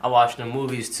 I watched the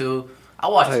movies too.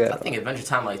 I think Adventure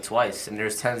Time like twice, and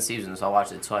there's 10 seasons, so I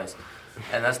watched it twice.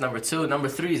 And that's number two. Number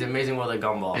three is Amazing World of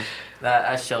Gumball.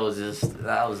 That show is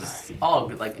that was all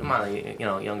good, like in my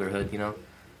younger hood,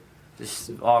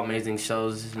 just all amazing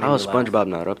shows. How is SpongeBob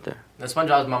not up there? The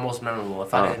SpongeBob is my most memorable.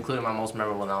 If I didn't include my most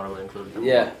memorable, now I would include it.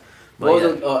 Yeah. But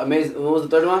What was the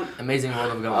third one? Amazing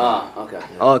World of Gumball. Okay.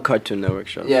 All Cartoon Network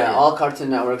shows. Yeah, all Cartoon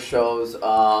Network shows.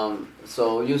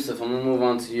 So Yusuf, I'm gonna move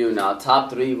on to you now. Top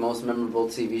 3 most memorable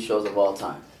TV shows of all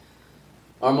time,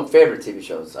 or my favorite TV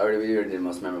shows. We already did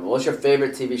most memorable. What's your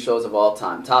favorite TV shows of all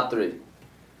time? Top 3.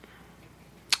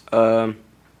 Can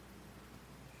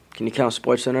you count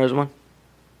SportsCenter as one?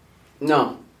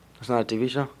 No. It's not a TV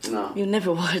show? No. You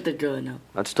never watched it growing up.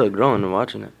 I'm still growing and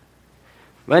watching it.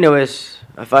 But anyways,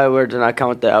 if I were to not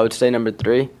count that, I would say number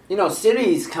 3.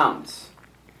 Series counts.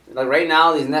 Like right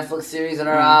now, these Netflix series that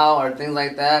are out or things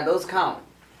like that, those count.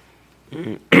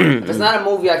 If it's not a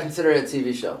movie, I consider it a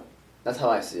TV show. That's how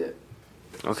I see it.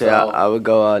 Okay, So- I would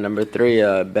go number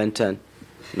 3, Ben 10.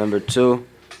 Number 2,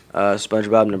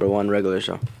 SpongeBob. Number 1, Regular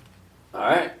Show. All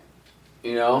right. Do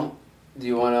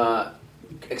you want to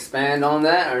expand on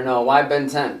that or no? Why Ben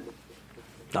 10?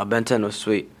 No, Ben 10 was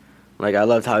sweet. Like, I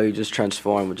loved how he just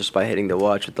transformed just by hitting the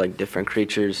watch with, like, different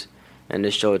creatures. And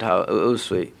it showed how... It was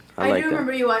sweet. I do liked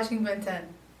remember it. you watching Ben 10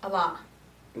 a lot.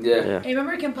 Yeah. Hey,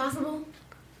 remember Kim Possible?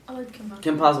 I liked Kim Possible.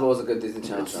 Kim Possible was a good Disney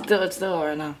Channel show. It's still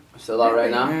right now. Still out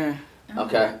right now? Yeah.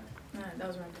 Okay. Alright, that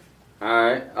was right.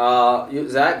 All right.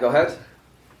 Zach, go ahead.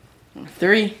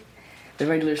 3, the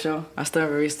Regular Show. I still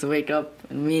remember we used to wake up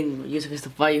and me and Yusuf used to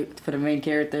fight for the main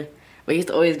character. But he used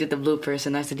to always get the blue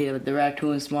person. I used to get the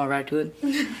raccoon, small raccoon.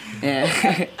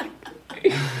 Yeah.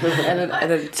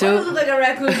 and then 2. He looks like a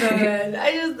raccoon though, man.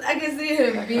 I can see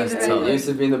him being That's the tough. raccoon. Used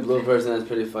to being the blue person. That's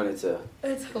pretty funny too.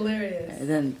 It's hilarious. And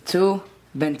then 2,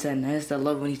 Ben 10. I used to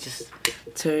love when he just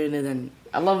turned and then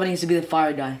I love when he used to be the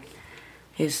fire guy.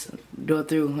 He used to go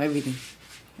through everything.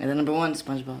 And then number 1,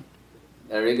 SpongeBob.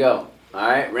 There we go. All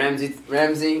right, Ramsey,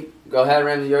 go ahead,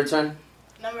 Ramsey, your turn.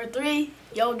 Number 3,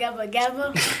 Yo Gabba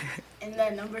Gabba. And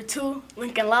then number 2,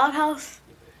 Lincoln Loudhouse.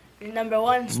 And number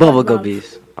 1, Bubble SpongeBob.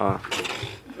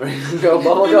 Guppies. Go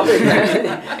bubble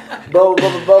guppies. Bubble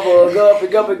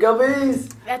guppies.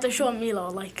 They have to show Milo,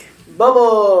 like.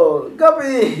 Bubble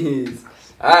guppies.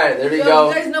 All right, there we You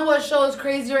go. guys know what show is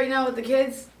crazy right now with the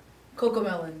kids?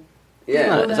 Cocomelon.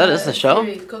 Yeah. Is that the show?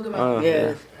 Series, Cocomelon. Oh,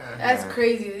 Yeah. That's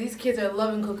crazy. These kids are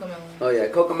loving Cocomelon. Oh yeah,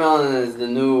 Cocomelon is the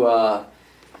new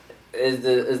is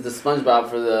the SpongeBob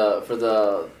for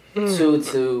the 2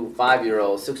 to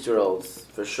 5-year-olds, 6-year-olds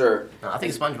for sure. No, I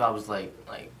think SpongeBob was like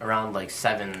around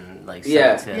 7,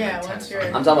 Yeah. 7 to Yeah, 10. once you're-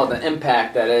 I'm talking about the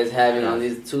impact that it's having on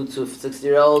these 2 to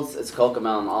 6-year-olds. It's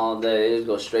Cocomelon all day. They just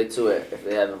go straight to it. If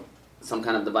they have some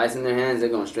kind of device in their hands, they're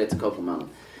going straight to Cocomelon.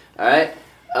 All right.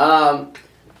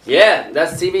 Yeah,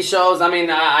 that's TV shows. I mean,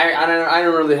 I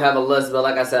don't really have a list, but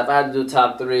like I said, if I had to do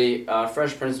top 3,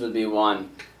 Fresh Prince would be 1.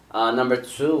 Number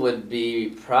 2 would be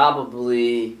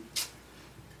probably,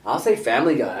 I'll say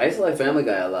Family Guy. I used to like Family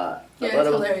Guy a lot. Yeah, I thought it's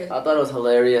it was, hilarious. I thought it was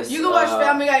hilarious. You can watch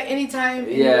Family Guy anytime.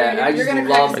 yeah, anywhere. I You're just gonna love-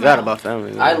 crack a I forgot smile. about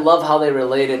Family. I love how they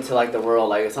relate it to like the world.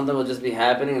 Like something will just be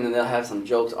happening, and then they'll have some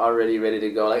jokes already ready to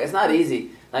go. Like it's not easy.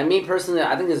 Like me personally,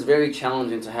 I think it's very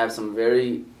challenging to have some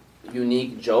very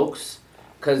unique jokes.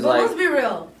 Cause But like, let's be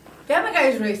real. Family Guy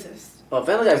is racist. well,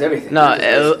 Family Guy's everything. No, It's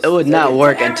racist. it would not It's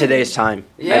work in everything. today's time.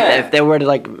 Yeah. If they were to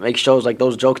like make shows like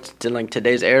those jokes in like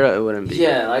today's era, it wouldn't be.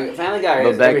 Yeah, like Family Guy But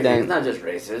is back everything. then- It's not just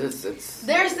racist. It's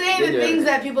They're saying They the do things everything.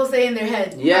 that people say in their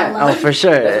head. Yeah. out loud. Oh, for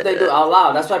sure. that's what they do out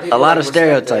loud. That's why people A lot like, of respect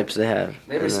it. stereotypes they have.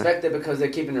 They respect it because they're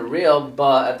keeping it real,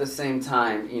 but at the same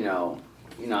time, you know,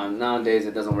 nowadays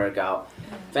it doesn't work out.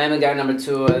 Family Guy number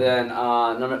 2, and then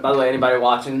by the way, anybody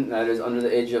watching that is under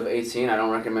the age of 18, I don't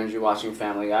recommend you watching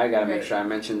Family Guy. I gotta make Right. sure I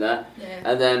mention that. Yeah.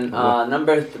 And then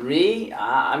number 3,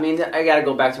 I mean, I gotta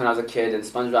go back to when I was a kid, and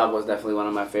SpongeBob was definitely one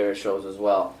of my favorite shows as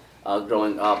well,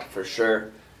 growing up for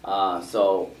sure.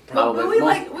 So probably But we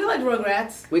most- like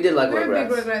Rugrats. we did like We're a big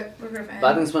Rugrats, Regret fan. but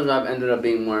I think SpongeBob ended up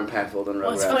being more impactful than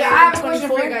Well, it's Rugrats. funny. Okay, I have a question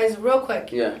for you 24? guys, real quick.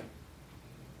 Yeah.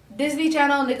 Disney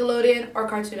Channel, Nickelodeon, or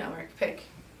Cartoon Network? Pick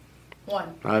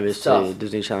one. Obviously, Tough.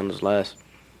 Disney Channel was last.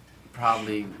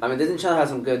 Probably. I mean, Disney Channel has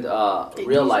some good They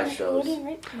real use life shows. Nickelodeon,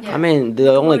 right? Yeah. I mean,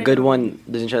 the only Nickelodeon. good one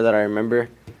Disney Channel that I remember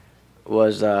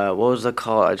was what was it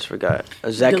called? I just forgot.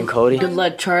 Zack and Cody. Good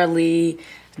Luck Charlie,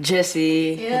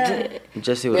 Jesse. Yeah.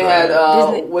 Jesse was. They had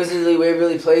Disney. Wizardly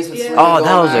Waverly Place with Yeah. Selena Oh,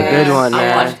 that was a Gomez. good one, I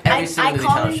man. watched every single Disney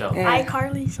Channel show. Yeah.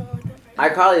 iCarly, something like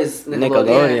that. iCarly is Nickelodeon.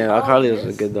 Nickelodeon. iCarly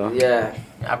was good though. Yeah.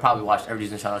 I probably watched every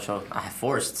Disney Channel show. I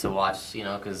forced to watch,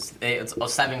 because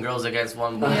it's 7 girls against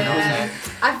 1 boy. You know what I'm saying?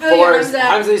 I feel you, Forrest. Hamza.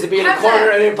 Hamza used to be in the Hamza.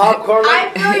 corner and in popcorn. I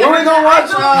feel you, When we gonna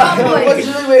Hamza. watch I feel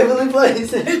you. Wizardly Waverly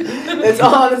Place? It's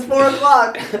on. It's 4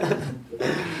 o'clock.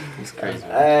 It's crazy.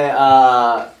 Hey,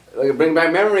 it bring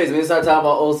back memories. When you start talking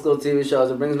about old school TV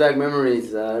shows, it brings back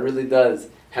memories. It really does.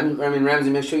 Ramsey,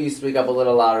 make sure you speak up a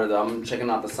little louder though. I'm checking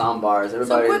out the sound bars. So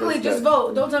Everybody, quickly, looks just good.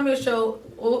 vote. Don't tell me a show.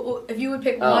 If you would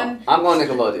pick Oh, one. I'm going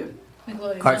Nickelodeon.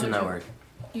 Nickelodeon. Cartoon Tell me Network.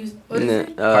 a show. What is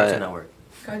it? Cartoon Network.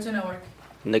 Cartoon Network.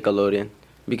 Nickelodeon.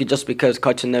 Just because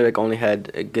Cartoon Network only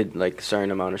had a good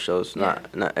certain amount of shows. Not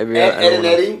every. Ed and everyone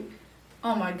else. Eddie.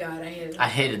 Oh my God, I hated it. I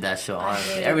hated that show,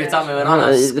 honestly. hated Every that time it went show. on,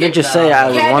 I Didn't skipped you that say I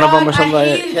one. was one of them or something like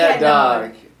that? hated Cat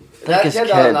Dog. That it's Cat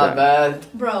Cat Dog's not Dog. bad.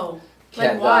 Bro,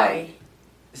 Cat like why?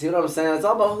 See what I'm saying? It's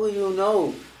all about who you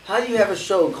know. How do you have a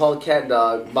show called Cat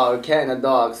Dog about a cat and a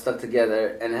dog stuck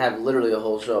together and have literally a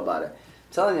whole show about it?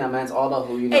 I'm telling you, man, it's all about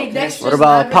who you know. Hey, Dexter's What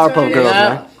about Powerpuff Laboratory. Girls, Yeah.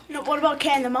 man? No, what about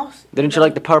Cat and the Mouse? Didn't you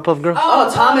like the Powerpuff Girls? Oh,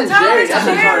 Tom and Jerry. That's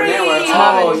a Cartoon Network.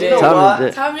 Tom Oh, and you know Jerry. what? Tom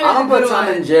and Tom and Jerry's I'm a gonna put good Tom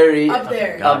one. and Jerry Up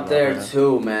there. God, up there man.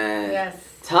 too, man. Yes.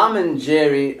 Tom and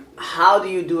Jerry. How do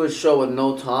you do a show with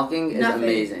no talking? Is Nothing.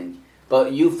 amazing.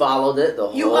 But you followed it the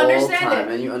You whole understand time,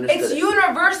 it. and you understood It's it.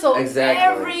 universal. Exactly.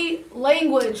 Every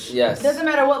language. Yes. Doesn't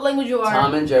matter what language you are.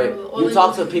 Tom and Jerry. Or You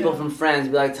talk to language people you from France,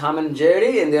 be like Tom and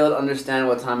Jerry, and they'll understand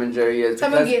what Tom and Jerry is.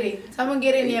 Tom and Giddy. Tom and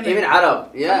Giddy in Yemen. Even Arab,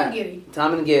 Tom yeah. and Giddy.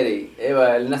 Tom and Giddy.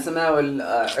 ايوه النسمة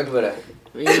والعقبرة.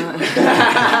 You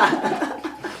know?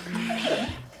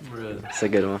 It's a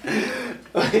good one.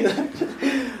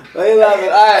 Why you laughing?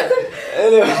 Alright.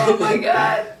 Anyway. Oh my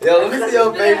God. Yo, let me see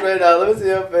your face right now. Let me see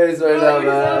your face right now,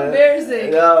 You're so man.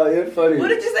 embarrassing. No, you're funny. What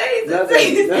did you say?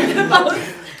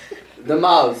 Nothing. The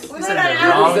mouse. What You said did the I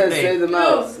wrong You said thing. say the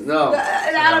mouse. No. In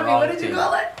Arabic, what did you thing.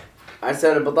 call it? I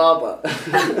said a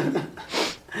batata.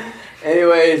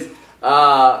 Anyways,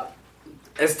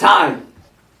 it's time.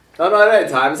 Oh, no, it ain't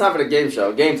time. It's time for the game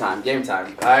show. Game time.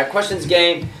 Alright, questions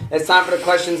game. It's time for the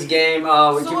questions game. We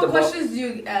So keep what the ball. questions do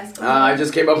you ask? I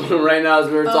just came up with them right now as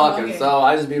we were Oh, talking, okay. so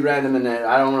I just be random in there.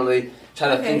 I don't really try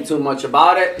to Okay. think too much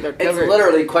about it. They're It's covered.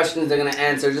 literally questions they're gonna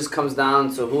answer. It just comes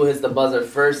down to who hits the buzzer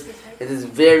first. It is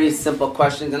very simple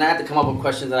questions, and I had to come up with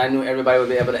questions that I knew everybody would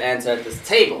be able to answer at this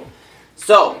table.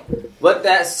 So, with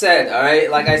that said, all right,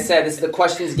 like I said, this is the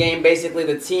questions game. Basically,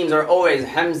 the teams are always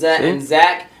Hamza and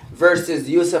Zach versus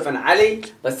Yusuf and Ali.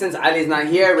 But since Ali's not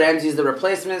here, Ramsey is the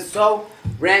replacement. So,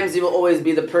 Ramsey will always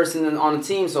be the person on the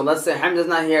team. So, let's say Hamza's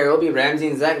not here. It'll be Ramsey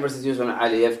and Zach versus Yusuf and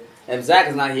Ali. If Zach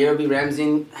is not here, it'll be Ramsey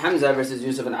and Hamza versus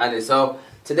Yusuf and Ali. So,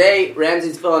 today,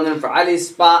 Ramsey's filling in for Ali's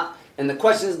spot. In the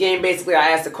questions game, basically, I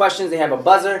ask the questions. They have a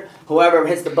buzzer. Whoever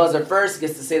hits the buzzer first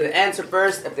gets to say the answer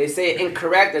first. If they say it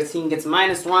incorrect, their team gets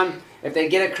 -1. If they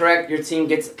get it correct, your team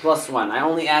gets +1. I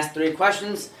only ask 3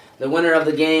 questions. The winner of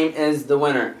the game is the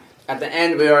winner. At the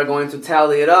end, we are going to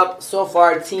tally it up. So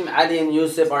far, Team Ali and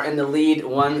Yusuf are in the lead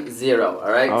 1-0.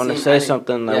 All right. I want to Team say Ali-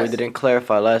 something that we Yes. didn't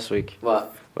clarify last week.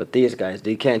 What? With these guys,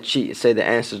 they can't cheat and say the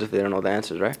answers if they don't know the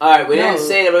answers, right? All right, we No. didn't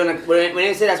say that we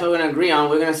didn't say that's what we're gonna agree on.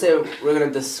 We're gonna say we're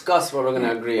gonna discuss what we're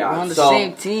gonna agree on. We're on the So,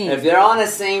 same team. If they're on the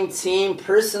same team,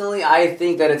 personally, I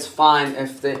think that it's fine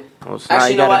if they. Well, it's not, Actually,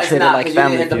 you you know gotta what? It's treat it not like because you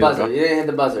didn't family hit the feud, buzzer. bro. You didn't hit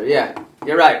the buzzer. Yeah,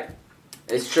 you're right.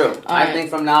 It's true. I Alright. think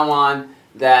from now on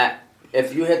that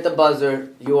if you hit the buzzer,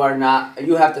 you are not.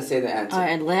 You have to say the answer.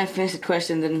 Alright, and Lamb finished the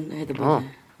question, then hit the Oh. button.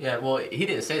 Yeah, well, he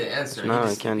didn't say the answer. No, he you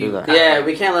just, can't he do that. kinda Yeah,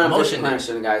 we can't let him finish the motioned it.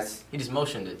 question, guys. He just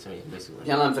motioned it to me, basically. We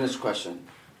can't let him finish the question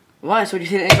Why? So you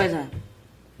hit it anybody's time?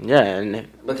 Yeah, and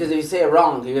because if you say it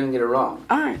wrong, you're gonna get it wrong.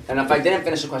 Alright. And if I didn't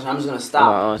finish the question, I'm just gonna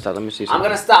stop. stop. Let me see I'm something.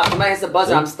 gonna stop. Somebody hits the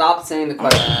buzzer. I'm stop saying the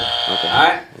question. Okay. All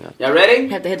right. Yeah. Y'all ready? You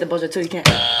have to hit the buzzer too, you can't.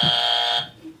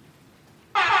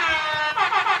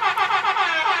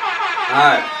 All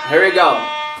right. Here we go.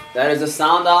 That is the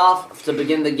sound off to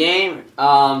begin the game.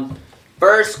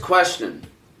 First question.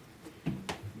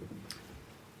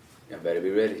 Y'all better be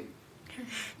ready.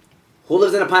 Who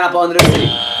lives in a pineapple under the sea?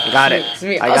 Got it. It's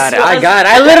me. I got it. swear- I got it.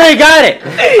 I literally got it.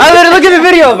 I literally look at the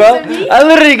video, bro. I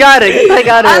literally got it. Get the heck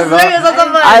out of here, bro.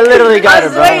 I literally got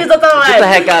it, bro. Get the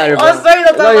heck out of here, bro.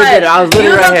 No, you did it. I was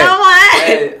literally right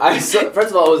here. Hey,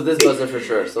 first of all, it was this buzzer for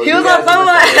sure. So He you was guys on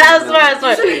someone. understand. I swear.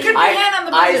 You should have kept your hand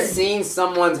on the I buzzer. seen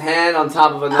someone's hand on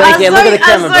top of another. Thank you. Look at the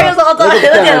camera, bro. I swear he was on top of Look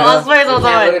at the my camera, I bro. swear he was on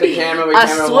top Look at of the camera. my I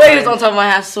swear he was on top of my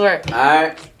head, I swear. All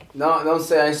right. No, don't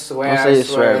say I swear. Don't say I you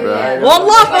swear, bro. All right, One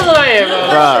lock was over here,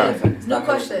 bro. Bro. No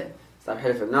question. Stop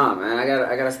hitting. No, man.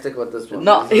 I gotta stick with this one.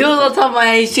 No, he was on top of my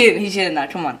head. He cheated. He cheated now.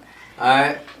 Come on.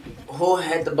 Alright. Who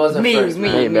hit the buzzer Me, first? me.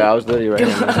 man? Hey, man, I was literally right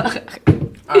here.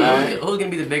 Alright, who's gonna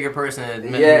be the bigger person?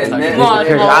 Yeah, admit Come on, it.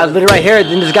 come on. I was literally right here.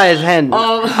 Then this guy his hand.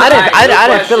 I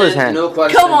didn't feel his hand. No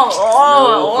question. Come on.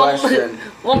 Oh, No question.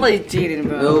 One like cheating,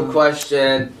 bro. No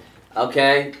question.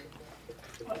 Okay.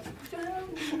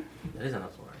 That is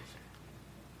enough words.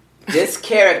 This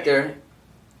character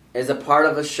is a part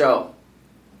of a show.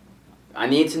 I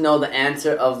need to know the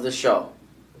answer of the show.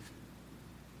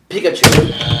 Pikachu.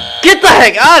 Get the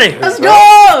heck out of here. Let's bro.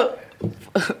 go.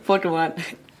 Pokemon.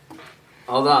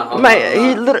 Hold on. Man,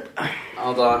 he literally.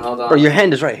 Hold on. Bro, your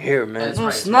hand is right here, man. That's No,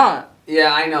 right, it's man. not.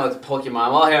 Yeah, I know it's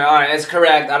Pokemon. Well, here, all right, it's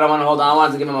correct. I don't want to hold on. I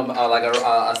wanted to give him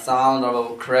a sound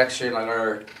or a correction,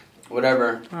 or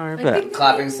whatever, Alright, bet.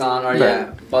 clapping sound or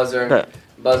Bet. buzzer, Bet.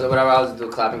 whatever. I was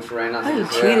doing clapping for right now. I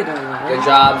just Yeah. cheated on you. Good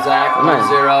job, Zach. Man,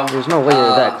 1-0. there's no way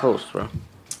you're that close, bro.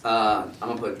 I'm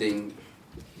gonna put ding,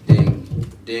 ding,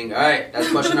 ding. All right, that's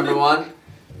question number one.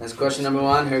 That's question number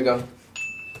one. Here we go.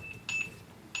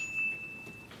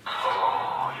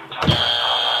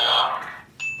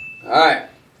 All right.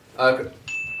 All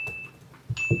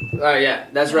right, yeah,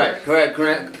 that's right. Correct.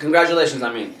 Congratulations,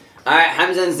 I mean. All right,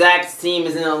 Hamza and Zach's team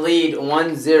is in the lead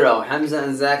 1-0. Hamza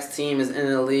and Zach's team is in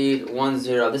the lead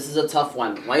 1-0. This is a tough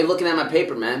one. Why are you looking at my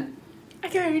paper, man? I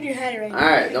can't read your head right now. All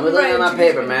right, don't be looking at my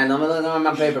paper, man. Don't be looking at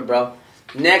my paper, bro.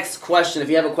 Next question. If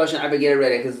you have a question, I better get it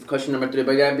ready because it's question number 3.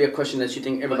 But it gotta be a question that you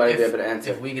think everybody will be able to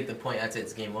answer. If we get the point, that's it.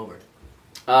 It's game over.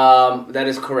 That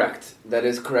is correct. That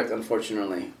is correct,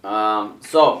 unfortunately.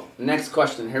 So, next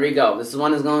question. Here we go. This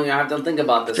one is going. You have to think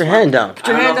about this. Put your one. hand down. I don't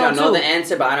know if y'all know too. the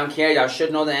answer, but I don't care. Y'all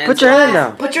should know the answer. Put your hand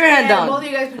down. Put your hand down. Both of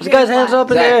you guys put This your guy's hands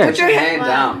up in the Zach, air. put your hand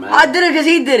down, man. I did it because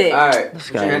he did it. All right, This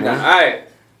put your guy, hand man. down. All right,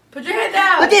 Put your hand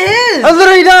down. Look at his. I was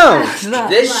literally down. It's not.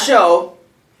 this show.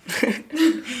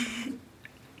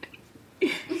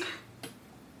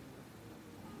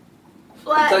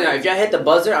 I'm telling you, if y'all hit the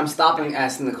buzzer, I'm stopping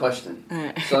asking the question.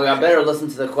 Alright. So y'all better listen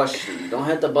to the question. Don't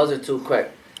hit the buzzer too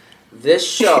quick. This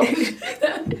show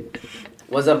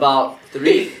was about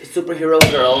 3 superhero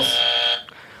girls.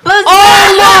 Let's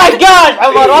Oh my gosh!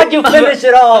 Why'd you finish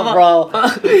it off, bro?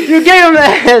 You gave him the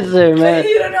answer, man.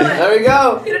 You don't know it. There we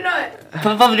go. You don't know it.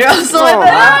 Puff Puff Girls.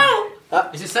 Oh,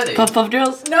 You just said it. Puff Puff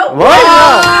Girls. Nope. What?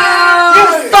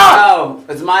 You stop!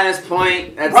 It's minus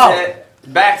point. That's Bro. it.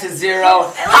 Back to 0.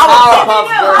 Powerpuff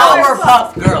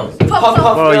Powerpuff Girls.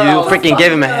 Powerpuff Bro, you Girls. freaking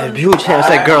gave him a huge hand.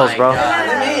 Said girls, my bro. God.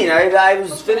 What do you mean? I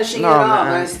was finishing No, it off.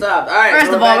 man. I stopped. All right. First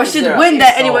we're of all, back we to should 0. win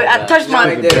that anyway. I touched No,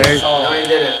 he my. did it. Very- No, he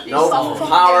did it. Nope.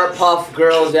 Powerpuff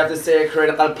Girls. You have to say it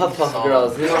correctly. Powerpuff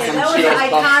Girls. You know Okay, some that was an Cheetos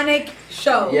Puff. iconic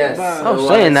show. Yes. Wow. I was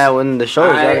saying that when the show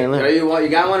was Alright, already are lit. you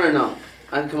got one or no?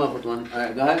 I can come up with one. All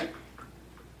right, go ahead.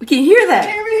 We can hear that.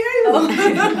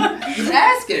 Just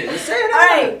ask it. Just say it. All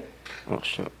right. Oh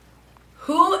shit.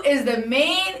 Who is the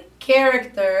main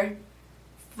character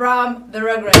from the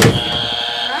Rugrats?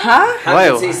 Huh? How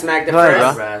did Wait, he smack the go ahead,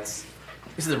 first? bro. Rugrats.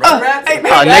 This is the Rugrats? Oh,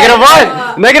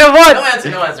 -1. -1. No answer,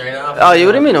 no answer. No. Oh, you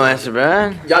what do you mean no answer,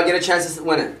 man? Y'all get a chance to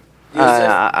win it. You said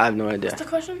I have no idea. What's the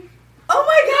question? Oh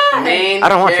my god! main I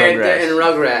don't watch character Rugrats. in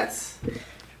Rugrats.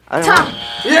 I don't Tom. know.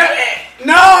 Yeah.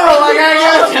 No, I gotta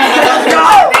get a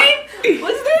chance.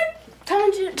 What's his name? Tom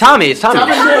and Jerry. Tommy, it's Tommy.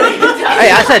 Hey,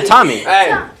 I said Tommy. Hey,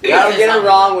 y'all don't get it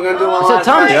wrong. We're gonna do one I said last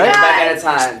Tommy, time. right? Back at a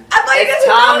time. I thought you guys It's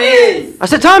would know Tommy. this. I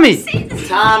said Tommy.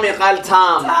 Tommy, call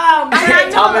Tom.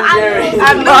 Tom and Jerry.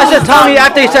 No, I said Tommy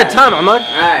after you said Tom, Ahmad.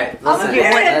 Alright, listen, give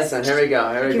one- listen, here we go.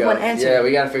 Give one answer. Yeah, we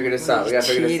gotta figure this out.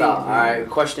 Alright,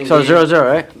 questioning So game. 0-0,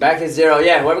 right? Back to 0.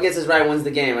 Yeah, whoever gets this right wins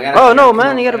the game. Oh, no,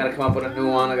 man, you I gotta- gotta come up with a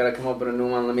new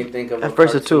one. Let me think of At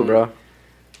first of 2, bro.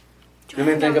 Let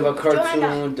me think of a Joanna.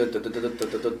 cartoon.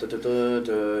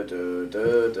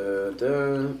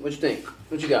 What you think?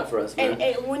 What you got for us, man?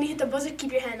 Hey, when you hit the buzzer,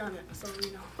 keep your hand on it. So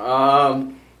you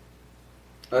know.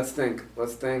 Let's think.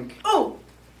 Oh,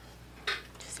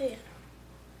 Just say it.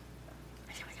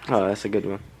 Oh, that's a good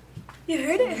one. You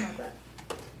heard it?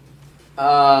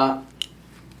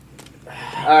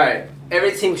 Alright.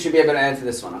 Every team should be able to answer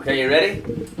this one. Okay, you ready?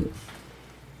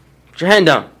 Put your hand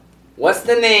down. What's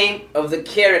the name of the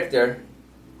character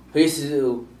who used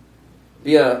to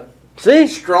be a See?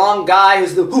 strong guy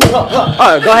who's the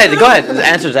Oh, go ahead.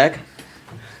 Answer, Zach.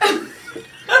 What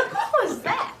was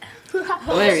that?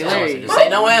 Larry. Just say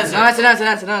no answer. No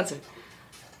answer.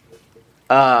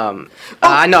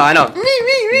 I know.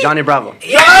 Johnny Bravo.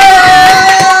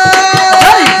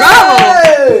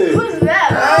 who's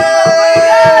that?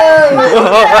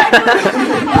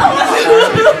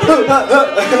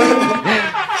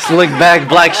 Slick back,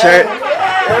 black shirt.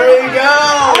 There we go.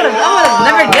 I would have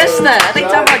never guessed missed that. I think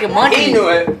it's like a monkey. He knew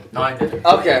it. No, I didn't.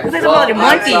 Okay. I think it's about a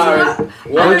monkey.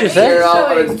 What would you say?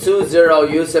 It's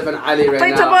 2-0. Yusuf and Ali right I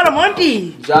think it's now. about a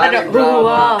monkey. Johnny I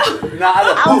Bravo.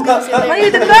 No,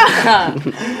 you did not.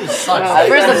 Sucks.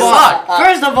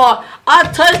 First of all, I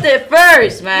touched it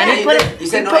first, man. Yeah, He you put did. it. You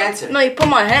said he no put- answer. No, he put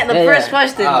my hand in the Yeah, first yeah.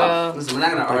 question, bro. Listen, we're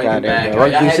not gonna argue Okay, back. okay. Y'all Well,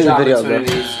 you had see the your video, bro.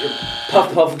 opportunities. You're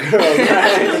Puff Puff girls,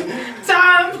 right?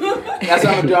 Tom. That's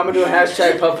what I'm gonna do. I'm gonna do a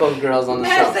hashtag Puff Puff girls on the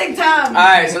show. Hashtag Tom.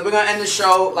 Alright, so we're gonna end the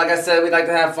show. Like I said, we like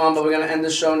to have fun, but we're gonna end the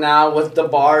show now with the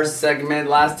bars segment.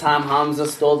 Last time Hamza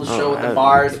stole the show with the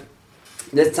bars.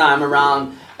 This time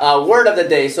around, word of the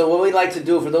day. So what we like to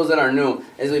do for those that are new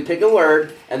is we pick a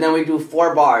word and then we do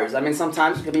 4 bars. I mean,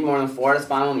 sometimes it could be more than 4. That's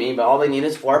fine with me, but all we need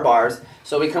is 4 bars.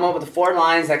 So we come up with 4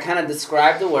 lines that kind of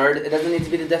describe the word. It doesn't need to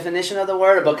be the definition of the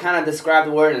word, but kind of describe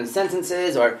the word in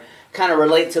sentences or kind of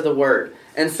relate to the word.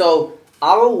 And so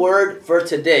our word for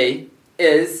today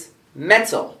is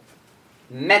metal.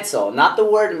 Metal, not the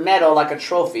word medal like a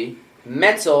trophy.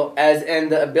 Metal as in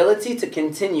the ability to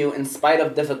continue in spite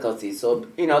of difficulties. So,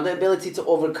 the ability to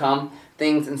overcome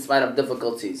things in spite of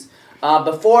difficulties.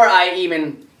 Before I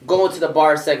even go into the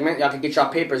bar segment, y'all can get your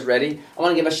papers ready. I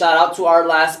want to give a shout out to our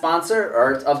last sponsor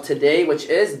of today, which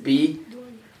is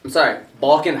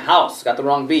Balkan House. Got the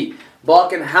wrong B.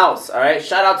 Balkan House, all right?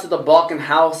 Shout out to the Balkan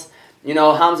House.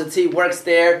 Hamza T works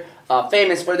there,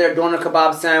 famous for their doner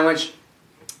kebab sandwich.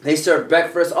 They serve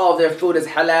breakfast. All of their food is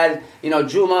halal.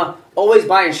 Juma always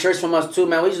buying shirts from us too,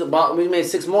 man. We made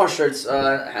 6 more shirts,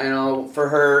 for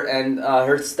her and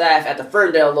her staff at the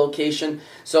Ferndale location.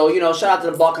 So, shout out to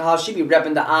the Balkan House. She be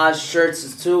repping the Oz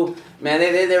shirts too. Man,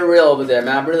 they're real over there,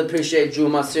 man. I really appreciate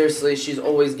Juma. Seriously, she's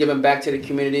always giving back to the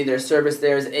community. Their service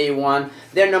there is A1.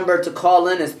 Their number to call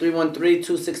in is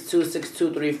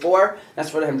 313-262-6234.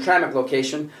 That's for the Hamtramck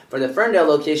location. For the Ferndale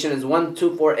location is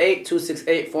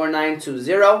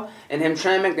 1248-268-4920. In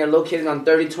Hamtramck, they're located on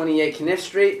 3028 Kniff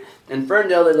Street. In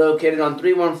Ferndale, they're located on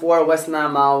 314 West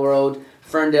 9 Mile Road,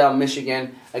 Ferndale,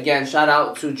 Michigan. Again, shout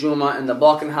out to Juma and the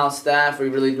Balkan House staff. We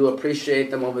really do appreciate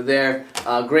them over there.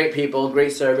 Great people,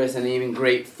 great service, and even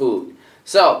great food.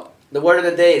 So, the word of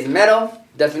the day is metal.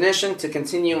 Definition, to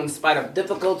continue in spite of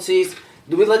difficulties.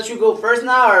 Do we let you go first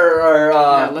now, or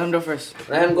Yeah, let him go first.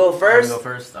 let him go first? Go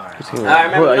first. All right. All right,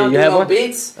 remember, we don't You do have no one?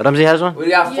 beats. Ramsey has one? We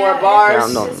got 4 Yeah,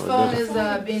 bars. Yeah, no. His phone is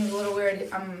being a little weird. He's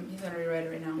gonna rewrite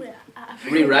it right now. Yeah, I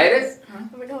Rewrite it? I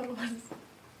forgot what it was.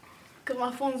 Cause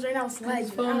my phone's right now lagging.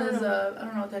 His phone is I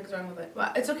don't know what the heck's wrong with it.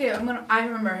 But it's okay. I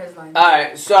remember his line.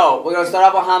 Alright, so we're gonna start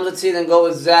off with Hamza T, then go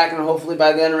with Zach, and hopefully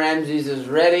by then Ramses is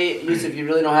ready. Yusuf, you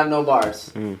really don't have no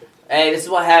bars. Hey, this is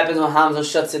what happens when Hamza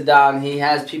shuts it down. He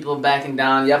has people backing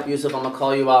down. Yep, Yusuf, I'm gonna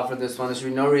call you out for this one. There should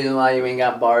be no reason why you ain't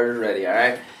got bars ready,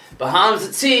 alright? But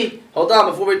Hamza T, hold on,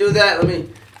 before we do that, let me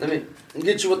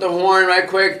get you with the horn right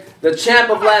quick. The champ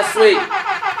of last week.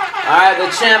 Alright, the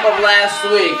champ of last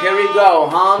week. Here we go.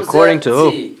 Hamza According to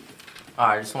who? T. All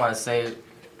right, I just want to say,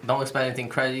 don't expect anything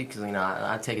crazy because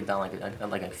I take it down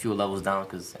like a few levels down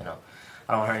because I don't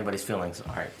want to hurt anybody's feelings.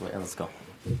 All right, let's go.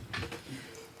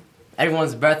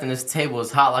 Everyone's breath in this table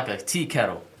is hot like a tea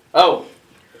kettle. Oh,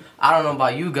 I don't know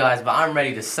about you guys, but I'm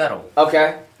ready to settle.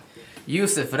 okay.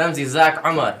 Yusuf, Ramzi, Zach,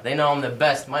 Umar, they know I'm the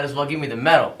best. Might as well give me the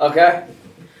medal. Okay.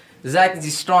 Zach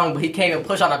is strong, but he can't even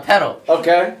push on a pedal.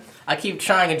 Okay. I keep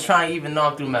trying and trying even though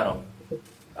I'm through metal.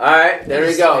 Alright, there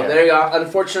we go. There we go.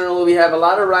 Unfortunately, we have a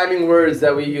lot of rhyming words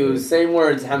that we use. Same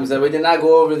words, Hamza. We did not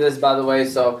go over this, by the way,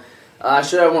 so I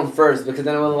should have won first because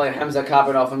then it would look like Hamza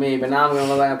copied off of me, but now I'm going to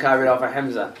look like I'm copied off of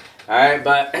Hamza. Alright,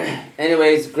 but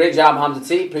anyways, great job, Hamza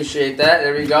T. Appreciate that.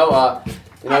 There we go.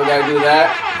 We got to do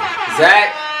that.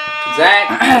 Zach,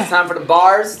 it's time for the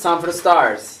bars. It's time for the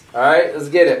stars. Alright, let's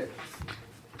get it.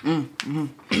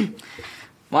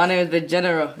 My name is Big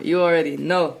General. You already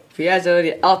know. If you guys are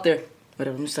already out there.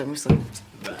 Whatever, I'm stuck.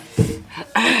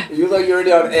 You look you're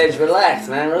already on edge. Relax,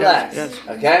 man. Relax. Yes.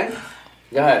 Okay?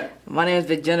 Go ahead. My name is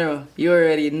Big General. You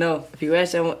already know. If you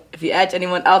ask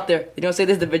anyone out there, you don't say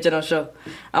this is the Big General show.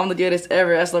 I'm the greatest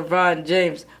ever. That's LeBron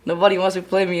James. Nobody wants to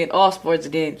play me in all sports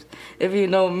games. If you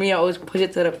know me, I always push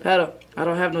it to the pedal. I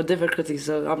don't have no difficulty,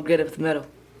 so I'm good at the metal.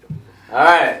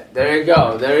 Alright, there you go.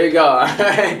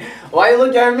 Alright. Why you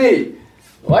look at me?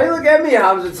 Why you look at me,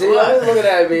 Hamza T? Why you looking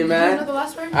at me, You know man? the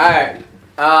last word? Alright.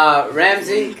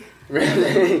 Ramsey.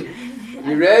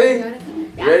 You ready?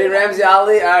 You ready, Ramsey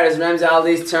Ali? Alright, it's Ramsey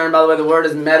Ali's turn. By the way, the word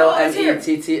is metal. it's here.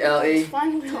 M-E-T-T-L-E.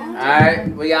 Finally on.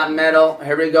 Alright, we got metal.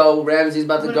 Here we go. Ramsey's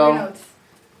about to What are your go. notes?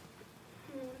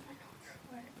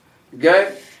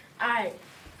 Good? Alright.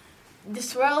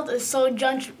 This world is so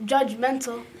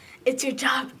judgmental. It's your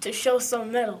job to show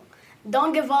some mettle.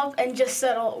 Don't give up and just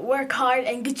settle. Work hard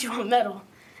and get you a medal.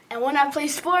 And when I play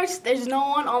sports, there's no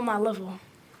one on my level.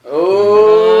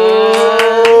 Oh.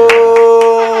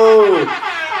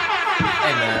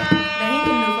 Hey, man. Then he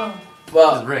can move on.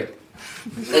 Well, It's rigged.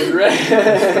 it's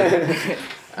right.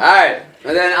 All right.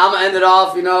 And then I'm going to end it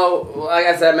off, you know, like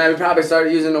I said, man, we probably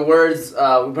started using the words. We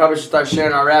probably should start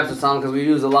sharing our raps or something because we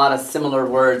use a lot of similar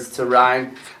words to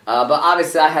rhyme. But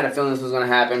obviously I had a feeling this was going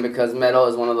to happen because metal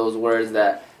is one of those words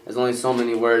that there's only so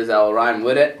many words that will rhyme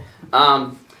with it.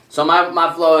 So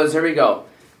my flow is, here we go.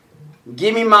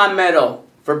 Give me my medal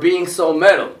for being so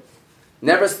metal.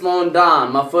 Never slowing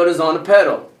down, my foot is on the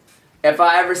pedal. If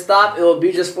I ever stop, it will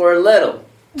be just for a little.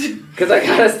 Because I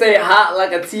got to stay hot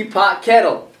like a teapot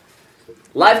kettle.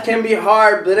 Life can be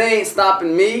hard, but it ain't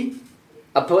stopping me.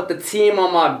 I put the team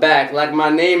on my back like my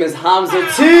name is Hamza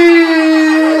T.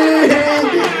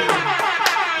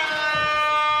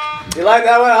 You like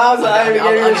that one, Hamza? I give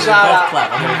you a shout out.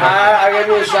 I give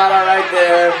you a shout out right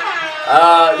there.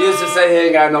 Used to say he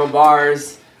ain't got no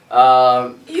bars.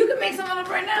 You can make something up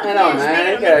right now. I know,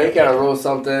 man. He gotta roll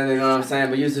something, you know what I'm saying?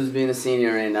 But Yusuf's being a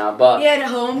senior right now. But He had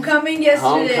homecoming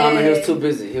yesterday. homecoming, he was too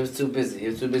busy. He was too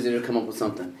busy to come up with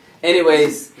something.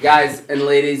 Anyways, guys and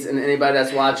ladies and anybody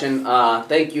that's watching,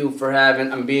 thank you for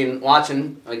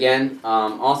watching again.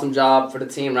 Awesome job for the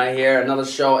team right here. Another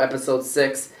show, episode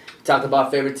 6. We talked about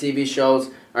favorite TV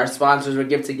shows. Our sponsors were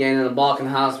Gift Again in the Balkan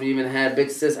House. We even had Big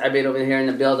Sis Abed over here in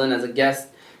the building as a guest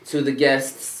to the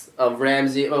guests of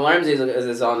Ramsey. Well, Ramsey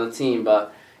is on the team,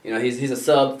 but you know he's a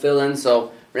sub fill-in.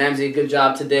 So Ramsey, good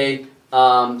job today.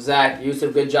 Zach,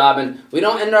 Yusuf, good job. And we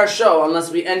don't end our show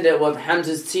unless we end it with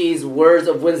Hamza T's words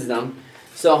of wisdom.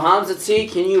 So Hamza T,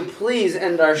 can you please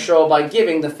end our show by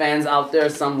giving the fans out there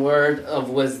some word of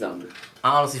wisdom?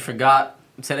 I honestly forgot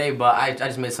today, but I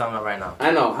just made something up right now.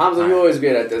 I know. Hamza, you're always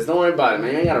great at this. Don't worry about it,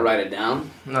 man. You ain't got to write it down.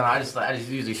 No, I just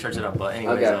usually search it up. But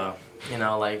anyways, Okay. you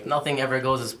know, like nothing ever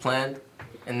goes as planned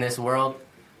in this world.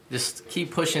 Just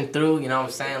keep pushing through. You know what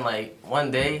I'm saying? Like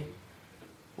one day,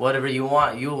 whatever you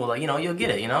want, you'll get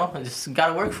it. You know, and just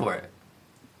gotta work for it.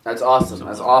 That's awesome.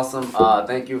 That's awesome.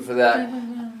 Thank you for that.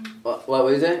 What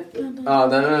was it? Oh,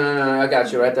 no. I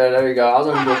got you right there. There you go. I was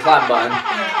going to do a clap button. All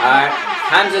right.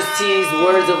 Hamza T's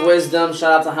words of wisdom.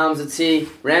 Shout out to Hamza T.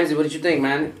 Ramsey, what did you think,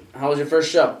 man? How was your first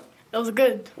show? It was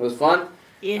good. It was fun?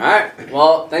 Yeah. All right.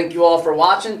 Well, thank you all for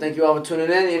watching. Thank you all for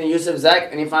tuning in. And Yusuf, Zach,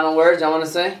 any final words y'all want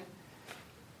to say?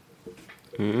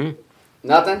 Mm-hmm.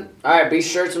 Nothing? All right, be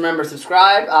sure to remember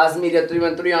subscribe. Oz Media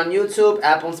 313 on YouTube,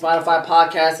 Apple and Spotify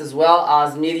podcasts as well.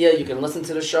 Oz Media, you can listen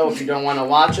to the show if you don't want to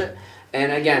watch it.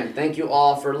 And again, thank you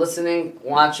all for listening,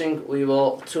 watching. We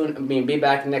will be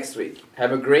back next week.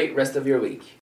 Have a great rest of your week.